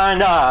you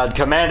find odd,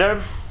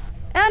 Commander?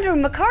 Andrew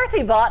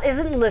McCarthy-bot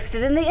isn't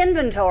listed in the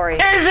inventory.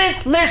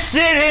 Isn't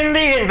listed in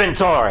the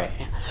inventory.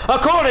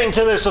 According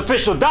to this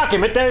official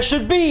document, there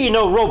should be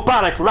no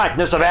robotic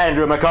likeness of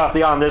Andrew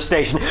McCarthy on this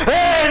station.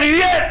 And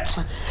yet,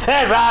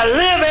 as I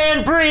live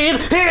and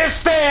breathe, here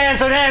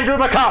stands an Andrew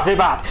McCarthy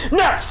bot.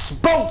 Nuts,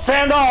 bolts,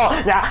 and all.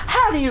 Now,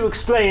 how do you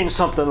explain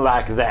something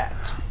like that?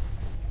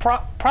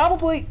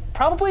 Probably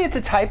it's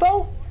a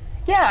typo?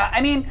 Yeah,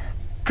 I mean,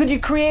 could you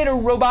create a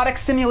robotic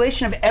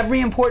simulation of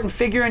every important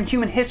figure in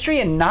human history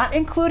and not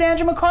include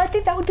Andrew McCarthy?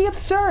 That would be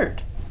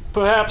absurd.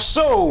 Perhaps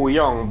so,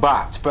 young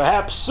bot,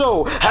 perhaps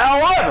so.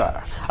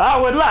 However, I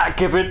would like,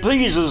 if it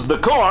pleases the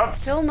court,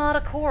 Still not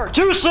a court.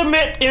 to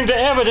submit into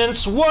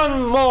evidence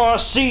one more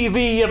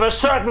CV of a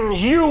certain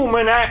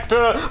human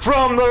actor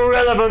from the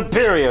relevant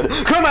period.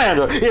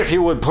 Commander, if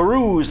you would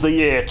peruse the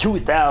year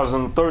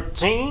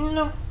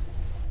 2013.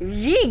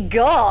 Ye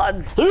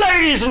gods!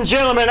 Ladies and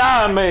gentlemen,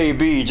 I may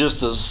be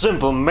just a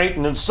simple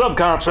maintenance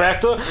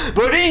subcontractor,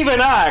 but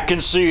even I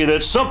can see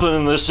that something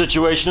in this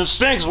situation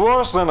stinks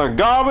worse than a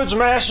garbage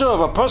masher of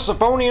a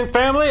Persephonian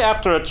family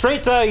after a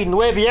Treta y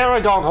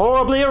Nueviera gone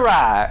horribly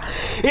awry.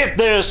 If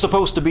there's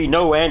supposed to be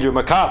no Andrew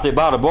McCarthy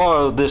bot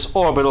aboard this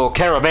orbital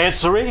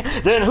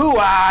caravansary, then who,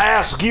 I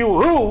ask you,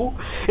 who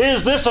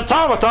is this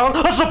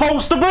automaton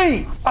supposed to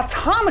be?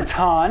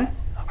 Automaton?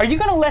 Are you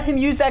gonna let him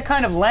use that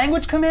kind of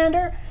language,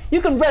 Commander? You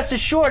can rest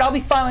assured I'll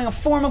be filing a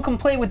formal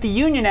complaint with the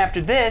union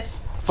after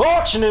this.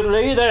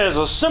 Fortunately, there's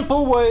a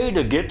simple way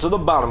to get to the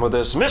bottom of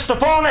this. Mr.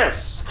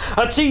 Fornes,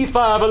 a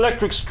T5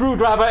 electric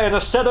screwdriver and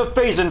a set of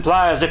phasing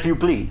pliers, if you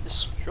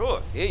please.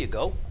 Sure, here you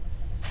go.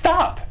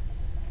 Stop!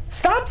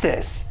 Stop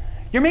this!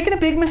 You're making a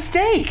big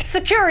mistake!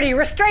 Security,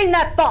 restrain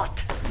that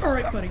bot! All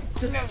right, buddy.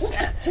 Just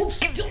hold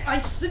still. I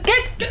said.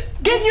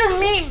 Get your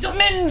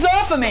mittens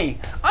off of me!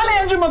 I'm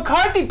Andrew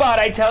McCarthy bot,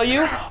 I tell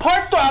you!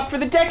 Heartthrob for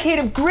the decade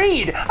of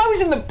greed! I was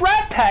in the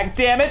Brat Pack,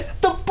 damn it!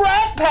 The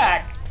Brat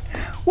Pack!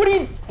 What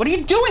are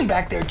you doing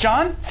back there,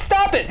 John?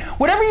 Stop it!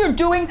 Whatever you're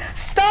doing,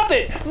 stop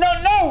it! No,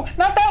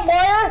 not that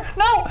wire!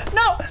 No!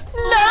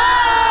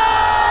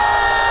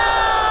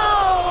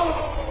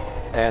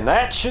 And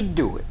that should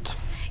do it.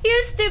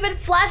 You stupid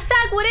flash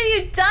sack, what have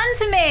you done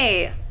to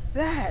me?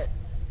 That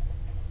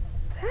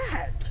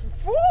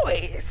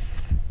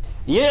voice.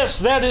 Yes,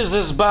 that is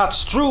his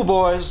bot's true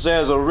voice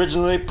as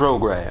originally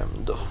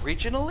programmed.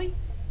 Originally?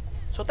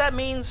 So that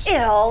means...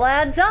 It all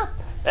adds up.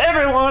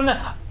 Everyone,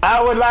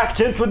 I would like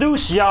to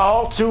introduce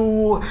y'all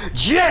to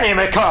Jenny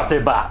McCarthy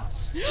bot.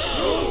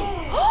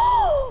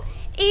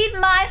 Eat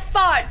my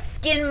farts,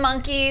 skin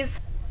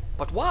monkeys.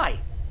 But why?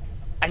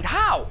 And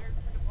how?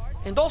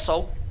 And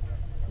also,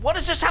 what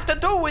does this have to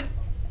do with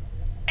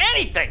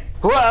anything?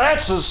 Well,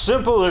 that's as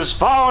simple as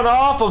falling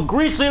off a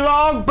greasy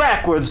log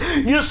backwards.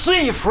 You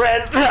see,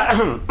 friend.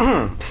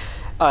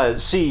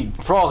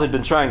 Frall had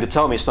been trying to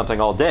tell me something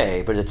all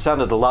day, but it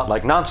sounded a lot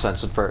like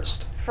nonsense at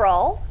first.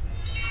 Frall?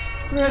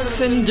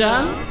 Brooks and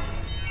Dunn?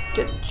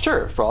 Yeah,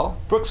 sure, Frall.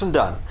 Brooks and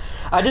Dunn.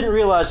 I didn't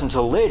realize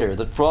until later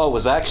that Frall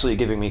was actually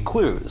giving me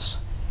clues.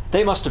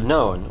 They must have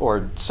known,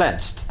 or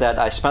sensed, that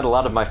I spent a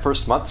lot of my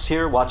first months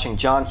here watching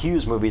John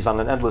Hughes movies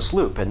on an endless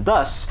loop, and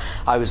thus,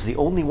 I was the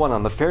only one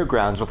on the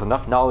fairgrounds with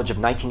enough knowledge of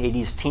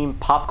 1980s teen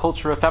pop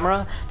culture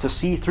ephemera to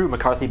see through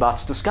McCarthy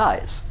Bot's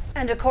disguise.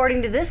 And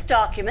according to this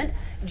document,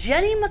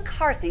 Jenny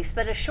McCarthy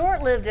spent a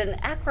short-lived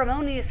and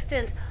acrimonious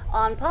stint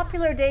on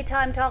popular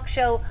daytime talk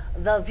show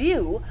The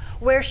View,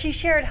 where she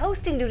shared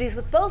hosting duties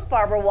with both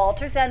Barbara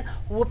Walters and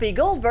Whoopi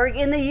Goldberg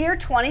in the year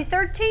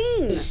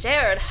 2013.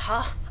 Shared?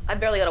 Huh. I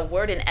barely got a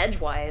word in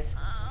edgewise.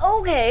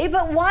 Okay,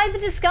 but why the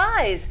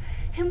disguise?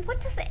 And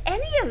what does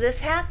any of this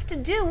have to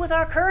do with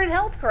our current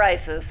health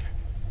crisis?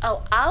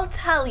 Oh, I'll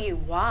tell you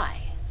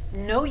why.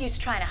 No use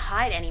trying to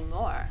hide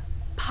anymore.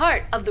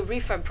 Part of the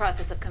refurb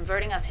process of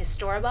converting us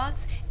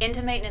Historabots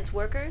into maintenance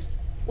workers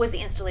was the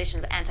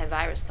installation of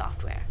antivirus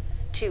software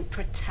to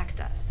protect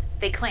us,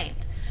 they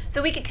claimed,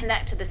 so we could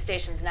connect to the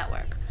station's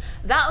network.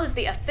 That was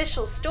the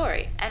official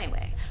story,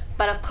 anyway.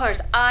 But of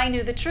course, I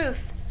knew the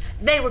truth.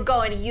 They were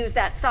going to use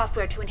that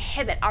software to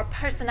inhibit our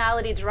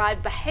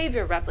personality-derived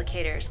behavior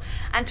replicators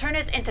and turn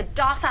us into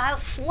docile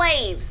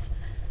slaves.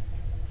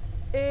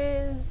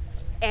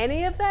 Is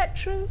any of that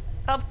true?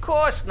 Of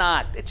course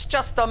not. It's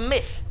just a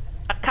myth.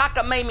 A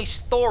cockamamie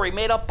story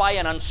made up by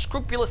an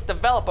unscrupulous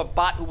developer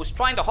bot who was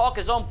trying to hawk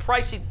his own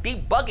pricey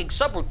debugging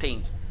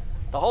subroutines.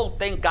 The whole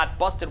thing got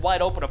busted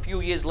wide open a few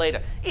years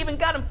later. Even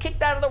got him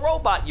kicked out of the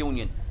robot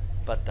union.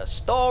 But the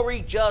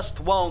story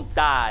just won't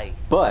die.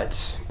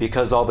 But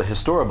because all the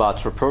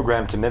Historabots were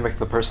programmed to mimic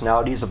the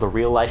personalities of the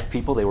real-life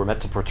people they were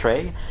meant to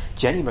portray,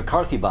 Jenny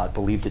McCarthy Bot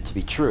believed it to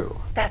be true.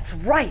 That's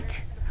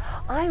right.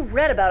 I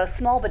read about a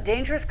small but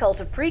dangerous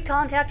cult of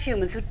pre-contact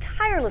humans who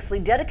tirelessly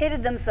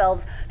dedicated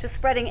themselves to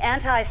spreading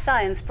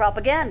anti-science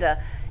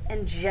propaganda,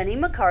 and Jenny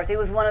McCarthy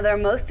was one of their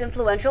most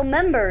influential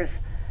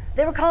members.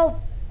 They were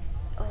called...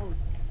 oh,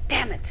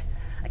 damn it.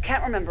 I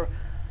can't remember.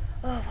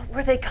 Oh, what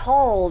were they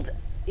called?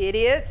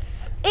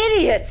 Idiots?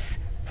 Idiots!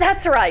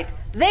 That's right.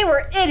 They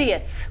were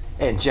idiots.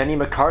 And Jenny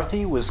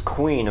McCarthy was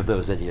queen of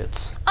those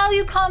idiots. Oh,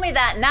 you call me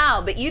that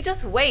now, but you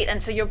just wait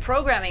until your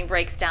programming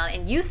breaks down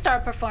and you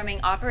start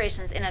performing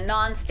operations in a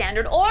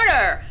non-standard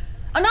order.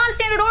 A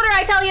non-standard order,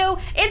 I tell you!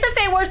 It's a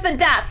fate worse than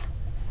death!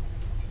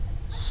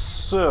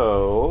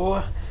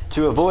 So,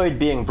 to avoid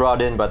being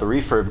brought in by the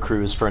refurb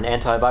crews for an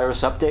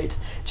antivirus update,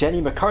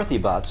 Jenny McCarthy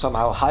Bot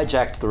somehow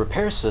hijacked the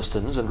repair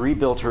systems and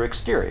rebuilt her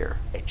exterior.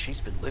 And she's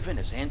been living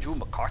as Andrew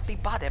McCarthy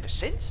Bot ever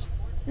since?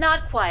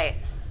 Not quite.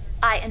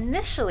 I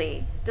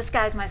initially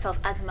disguised myself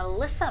as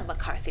Melissa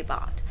McCarthy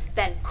Bot,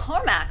 then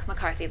Cormac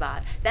McCarthy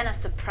Bot, then a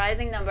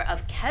surprising number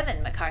of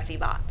Kevin McCarthy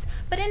Bots.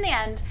 But in the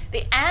end,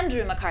 the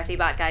Andrew McCarthy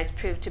Bot guys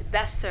proved to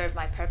best serve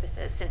my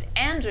purposes, since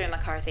Andrew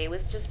McCarthy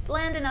was just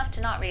bland enough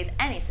to not raise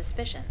any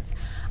suspicions.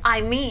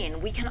 I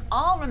mean, we can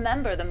all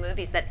remember the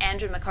movies that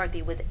Andrew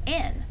McCarthy was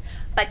in,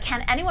 but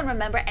can anyone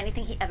remember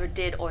anything he ever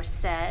did or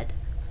said?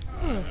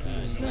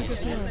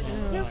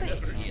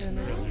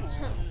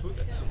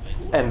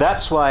 And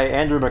that's why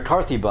Andrew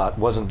McCarthy Bot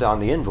wasn't on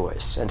the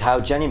invoice, and how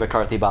Jenny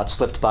McCarthy Bot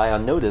slipped by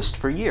unnoticed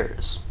for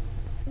years.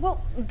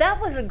 Well,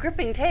 that was a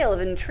gripping tale of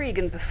intrigue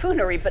and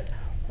buffoonery, but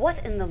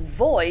what in the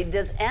void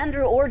does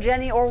Andrew or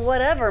Jenny or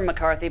whatever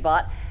McCarthy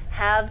Bot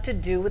have to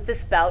do with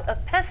this bout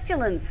of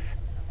pestilence?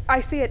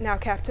 I see it now,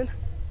 Captain.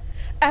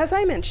 As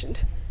I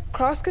mentioned,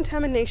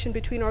 cross-contamination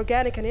between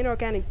organic and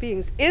inorganic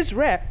beings is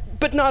rare,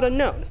 but not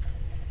unknown.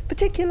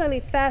 Particularly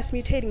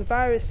fast-mutating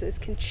viruses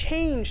can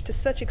change to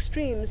such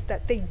extremes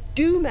that they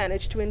do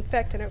manage to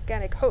infect an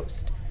organic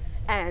host.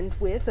 And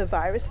with a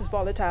virus as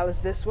volatile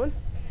as this one,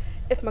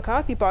 if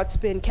McCarthy Bot's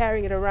been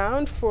carrying it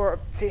around for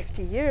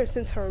 50 years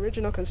since her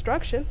original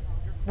construction,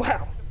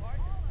 well,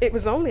 it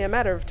was only a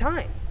matter of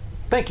time.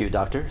 Thank you,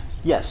 Doctor.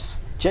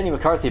 Yes, Jenny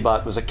McCarthy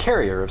Bot was a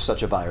carrier of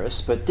such a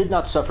virus, but did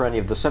not suffer any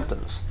of the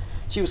symptoms.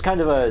 She was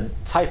kind of a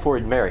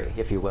Typhoid Mary,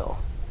 if you will.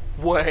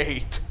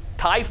 Wait,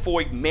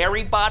 Typhoid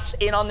Mary Bot's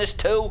in on this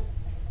too?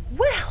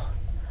 Well,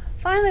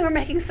 finally we're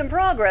making some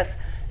progress.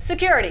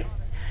 Security,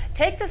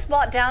 take this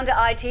bot down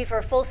to IT for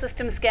a full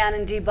system scan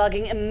and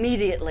debugging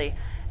immediately.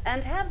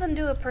 And have them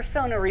do a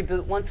persona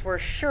reboot once we're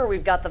sure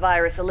we've got the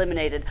virus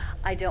eliminated.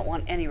 I don't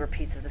want any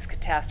repeats of this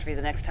catastrophe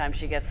the next time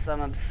she gets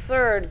some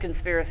absurd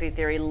conspiracy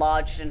theory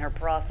lodged in her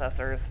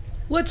processors.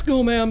 Let's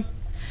go, ma'am.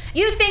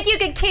 You think you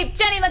could keep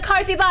Jenny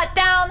McCarthy Bot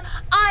down?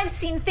 I've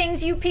seen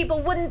things you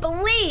people wouldn't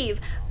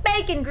believe.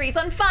 Bacon grease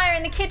on fire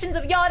in the kitchens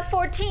of Yard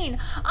 14.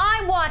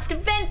 I watched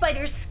vent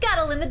biters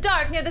scuttle in the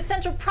dark near the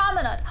Central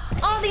Promenade.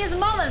 All these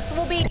moments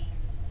will be...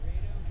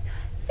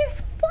 There's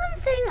one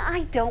thing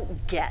I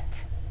don't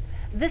get.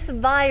 This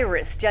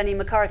virus Jenny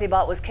McCarthy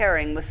Bot was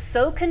carrying was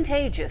so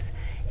contagious,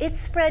 it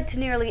spread to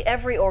nearly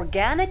every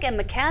organic and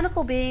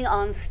mechanical being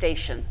on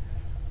station.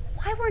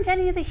 Why weren't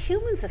any of the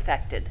humans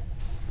affected?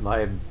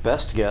 My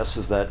best guess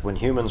is that when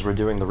humans were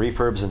doing the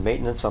refurbs and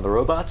maintenance on the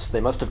robots, they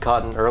must have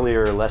caught an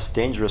earlier, less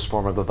dangerous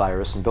form of the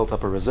virus and built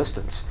up a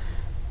resistance.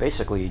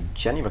 Basically,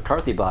 Jenny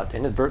McCarthy-Bot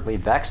inadvertently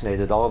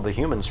vaccinated all of the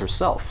humans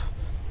herself.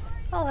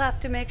 I'll have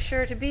to make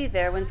sure to be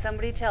there when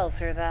somebody tells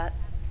her that.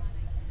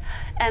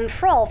 And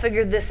Frall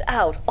figured this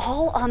out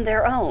all on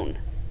their own.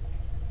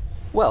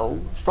 Well,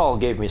 Frall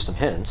gave me some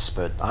hints,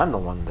 but I'm the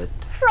one that...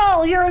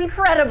 Frall, you're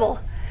incredible!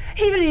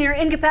 Even in your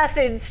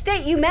incapacitated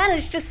state, you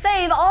managed to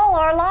save all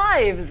our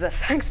lives!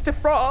 Thanks to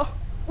Frall,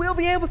 we'll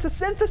be able to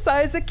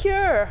synthesize a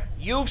cure.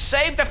 You've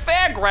saved the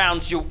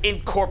fairgrounds, you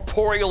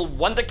incorporeal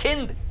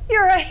wonderkind!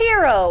 You're a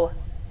hero!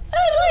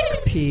 I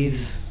like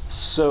peas.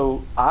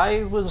 So,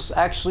 I was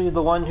actually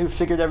the one who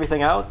figured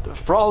everything out?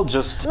 Frall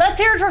just... Let's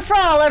hear it for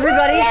Frall,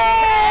 everybody! You're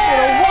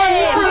the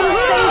one true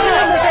savior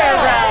of the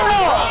fairgrounds!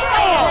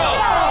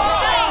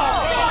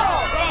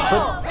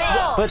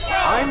 But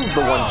I'm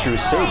the one true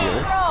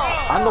savior.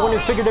 I'm the one who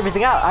figured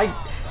everything out.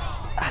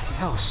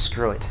 Oh,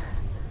 screw it.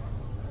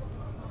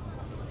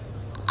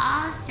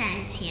 All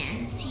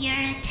sentients, your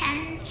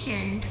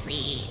attention,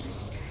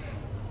 please.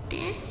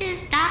 This is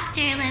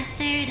Dr.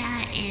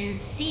 Lacerda in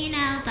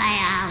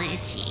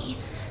Xenobiology.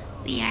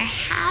 We are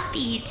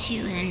happy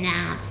to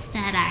announce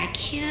that our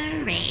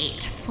cure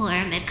rate for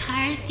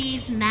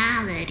McCarthy's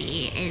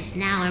malady is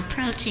now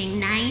approaching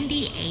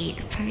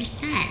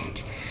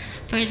 98%.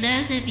 For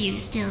those of you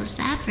still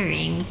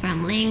suffering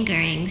from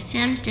lingering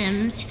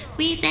symptoms,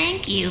 we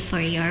thank you for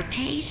your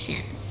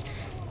patience.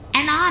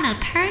 And on a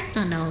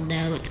personal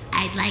note,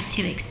 I'd like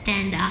to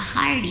extend a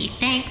hearty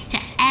thanks to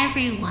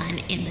everyone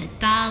in the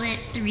Dalit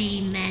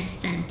 3 Med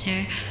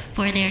Center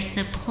for their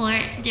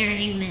support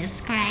during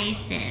this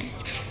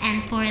crisis,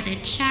 and for the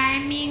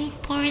charming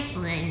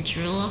porcelain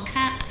drool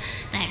cup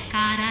that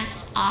got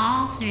us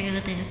all through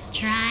this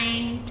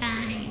trying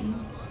time.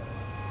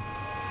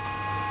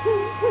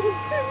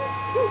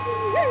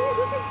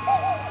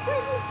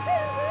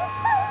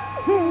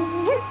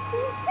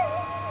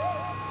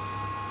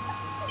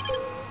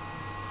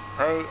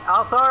 Hey,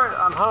 Althar,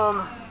 I'm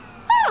home.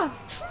 Ah,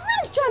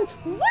 friend John,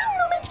 1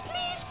 moment,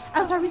 please.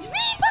 Althar is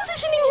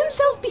repositioning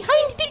himself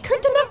behind the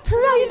curtain of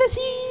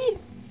privacy.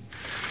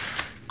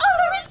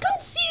 Althar is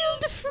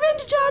concealed, friend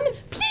John.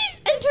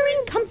 Please enter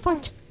in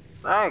comfort.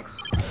 Thanks.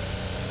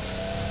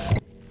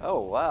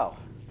 Oh, wow.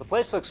 The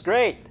place looks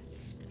great.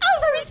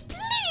 Althar is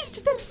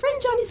pleased that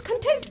friend John is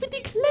content with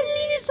the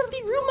cleanliness of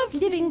the room of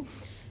living.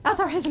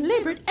 Althar has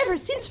labored ever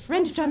since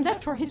friend John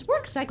left for his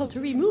work cycle to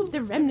remove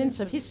the remnants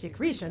of his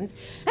secretions,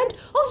 and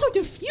also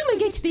to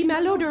fumigate the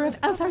malodor of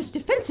Althar's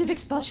defensive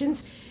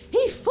expulsions.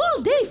 A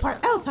full day for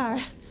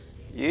Althar.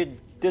 You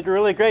did a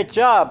really great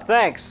job,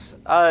 thanks.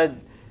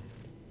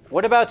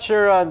 What about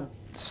your,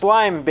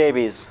 slime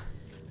babies?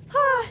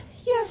 Ah,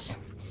 yes.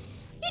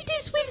 It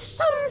is with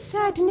some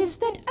sadness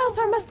that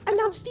Althar must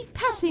announce the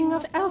passing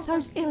of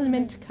Althar's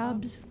ailment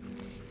cubs.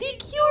 The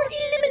cure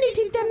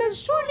eliminated them as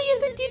surely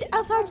as it did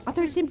Althar's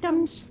other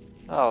symptoms.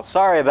 Oh,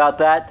 sorry about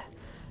that.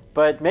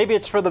 But maybe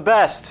it's for the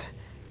best.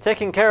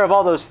 Taking care of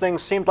all those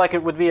things seemed like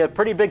it would be a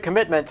pretty big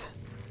commitment.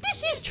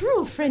 This is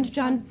true, friend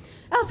John.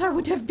 Althar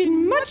would have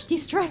been much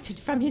distracted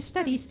from his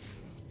studies.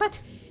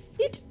 But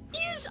it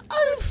is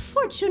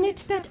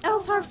unfortunate that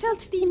Althar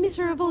felt the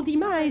miserable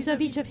demise of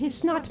each of his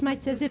snot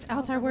mites as if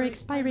Althar were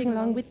expiring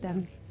along with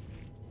them.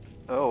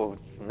 Oh,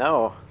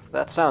 no.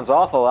 That sounds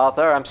awful,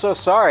 Althar. I'm so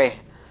sorry.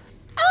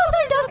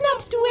 Althar does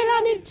not dwell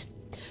on it.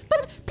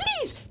 But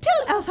please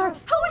tell Althar,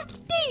 how was the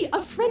day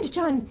of friend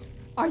John?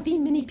 Are the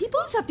many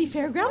peoples of the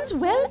fairgrounds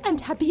well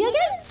and happy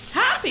again?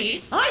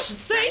 Happy? I should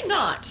say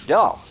not.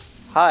 Oh,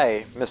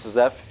 hi, Mrs.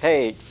 F.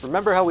 Hey,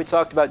 remember how we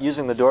talked about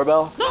using the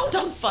doorbell? No,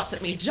 don't fuss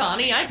at me,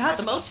 Johnny. I've had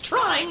the most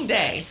trying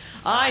day.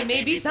 I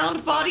may be sound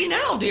of body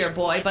now, dear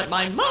boy, but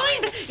my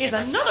mind is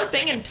another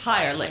thing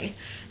entirely.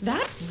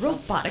 That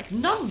robotic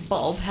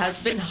numbulb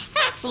has been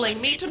hassling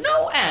me to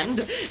no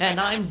end, and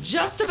I'm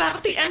just about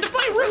at the end of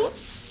my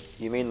roots.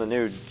 You mean the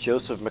new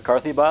Joseph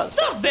McCarthy-Bot?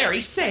 The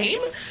very same.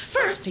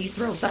 First he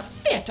throws a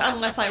fit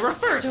unless I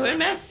refer to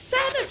him as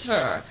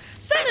senator.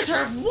 Senator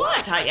of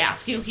what, I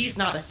ask you? He's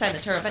not a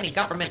senator of any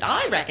government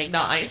I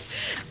recognize.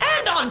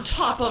 And on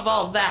top of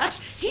all that,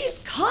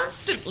 he's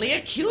constantly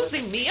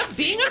accusing me of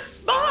being a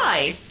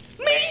spy.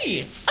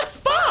 Me, a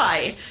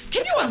spy!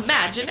 Can you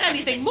imagine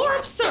anything more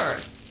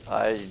absurd?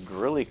 I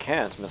really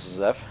can't,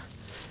 Mrs. F.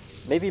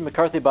 Maybe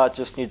McCarthy-Bot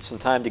just needs some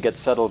time to get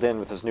settled in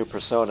with his new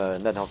persona,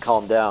 and then he'll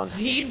calm down.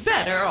 He'd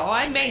better, or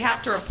I may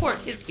have to report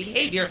his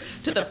behavior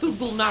to the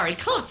Fugulnari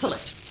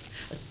consulate.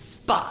 A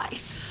spy.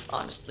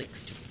 Honestly,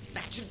 could you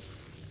imagine?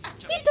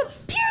 It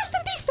appears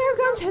that the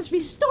fairgrounds has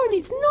restored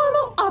its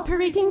normal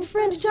operating,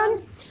 friend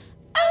John.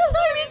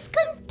 Althar is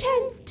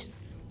content.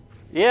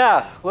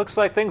 Yeah, looks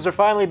like things are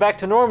finally back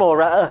to normal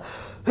around...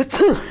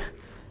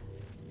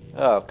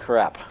 Oh,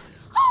 crap.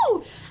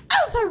 Oh,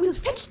 Althar will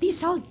fetch the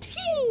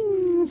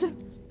saltines.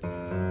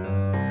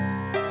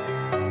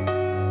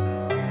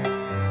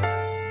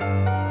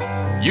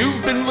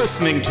 You've been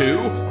listening to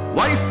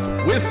Life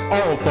with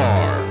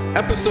Althar,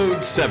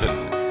 Episode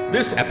 7,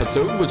 This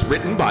episode was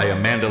written by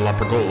Amanda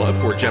Lapergola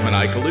for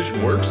Gemini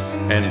Collision Works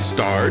and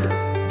starred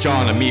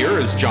John Amir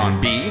as John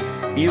B.,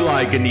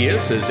 Eli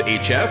Ganeas as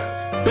HF,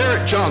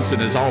 Barrett Johnson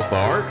as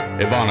Althar,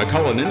 Ivana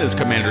Cullinan as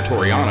Commander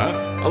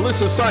Toriana,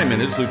 Alyssa Simon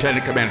as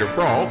Lieutenant Commander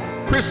Frall,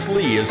 Chris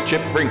Lee as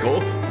Chip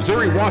Frinkle,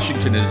 Zuri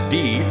Washington as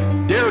Dee,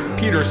 Derek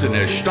Peterson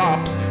as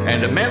Stops,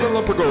 and Amanda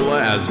Lapergola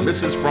as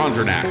Mrs.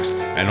 Frondranax,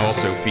 and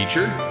also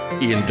featured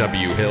Ian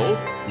W. Hill,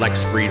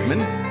 Lex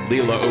Friedman,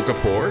 Leela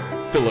Okafor,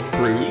 Philip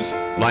Cruz,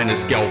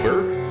 Linus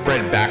Gelber,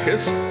 Fred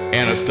Backus,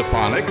 Anna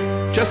Stefanik,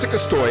 Jessica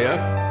Stoya,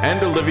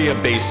 and Olivia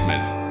Baseman.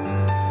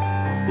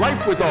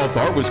 Life with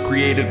Althar was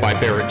created by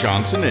Barrett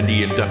Johnson and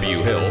Ian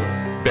W. Hill.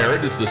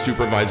 Barrett is the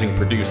supervising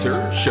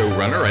producer,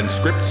 showrunner, and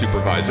script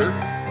supervisor.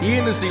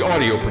 Ian is the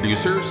audio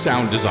producer,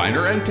 sound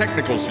designer, and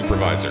technical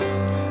supervisor.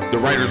 The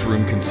writer's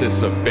room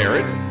consists of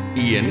Barrett,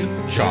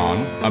 Ian,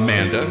 John,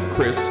 Amanda,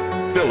 Chris,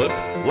 Philip,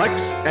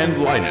 Lex, and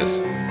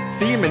Linus.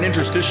 Theme and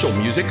interstitial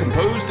music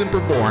composed and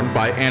performed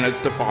by Anna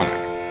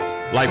Stefanik.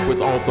 Life with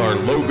Althar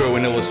logo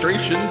and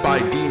illustration by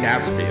Dean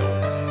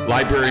Aspiel.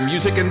 Library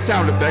music and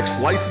sound effects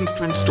licensed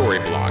from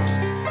Storyblocks.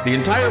 The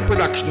entire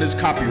production is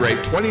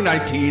copyright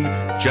 2019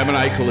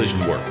 Gemini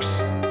Collision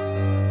Works.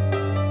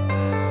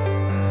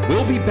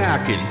 We'll be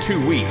back in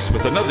 2 weeks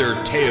with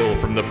another tale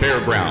from the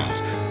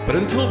fairgrounds. But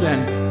until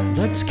then,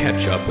 let's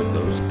catch up with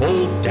those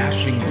bold,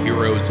 dashing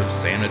heroes of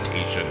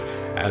sanitation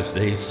as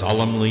they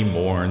solemnly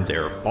mourn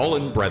their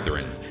fallen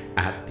brethren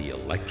at the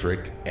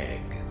Electric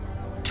Egg.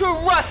 To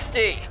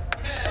Rusty!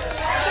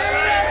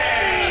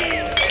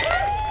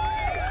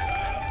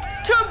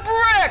 To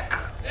Brick!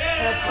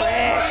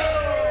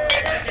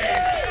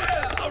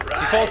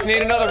 You folks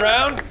need another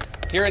round?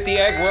 Here at the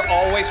Egg, we're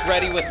always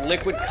ready with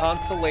liquid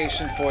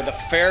consolation for the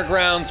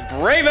fairgrounds'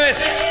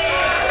 bravest!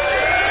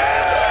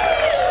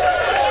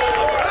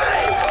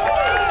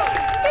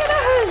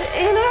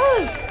 You know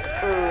who's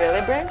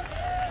really brave?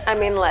 I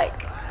mean,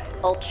 like,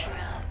 ultra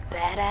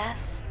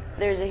badass?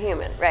 There's a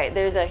human, right?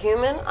 There's a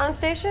human on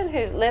station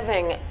who's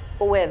living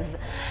with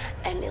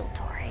an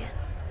Iltorian,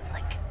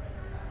 like,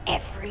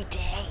 every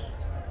day.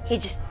 He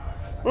just,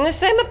 in the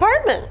same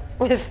apartment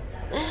with,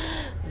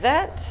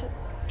 that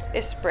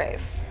is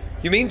brave.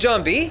 You mean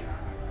John B?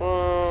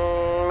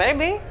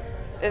 Maybe.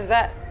 Is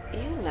that,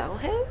 you know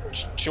him?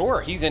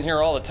 Sure, he's in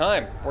here all the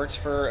time. Works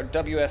for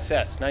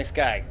WSS. Nice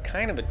guy.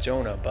 Kind of a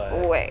Jonah,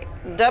 but... Wait,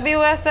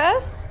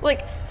 WSS?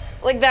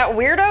 Like that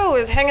weirdo who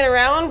was hanging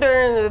around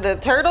during the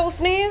turtle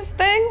sneeze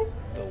thing?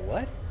 The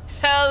what?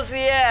 Hells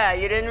yeah,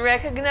 you didn't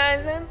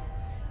recognize him?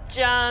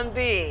 John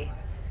B.,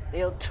 the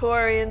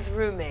Iltorian's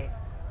roommate.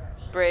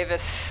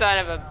 Bravest son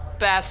of a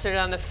bastard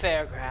on the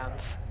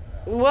fairgrounds.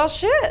 Well,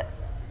 shit.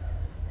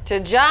 To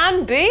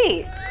John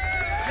B. To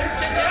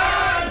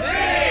John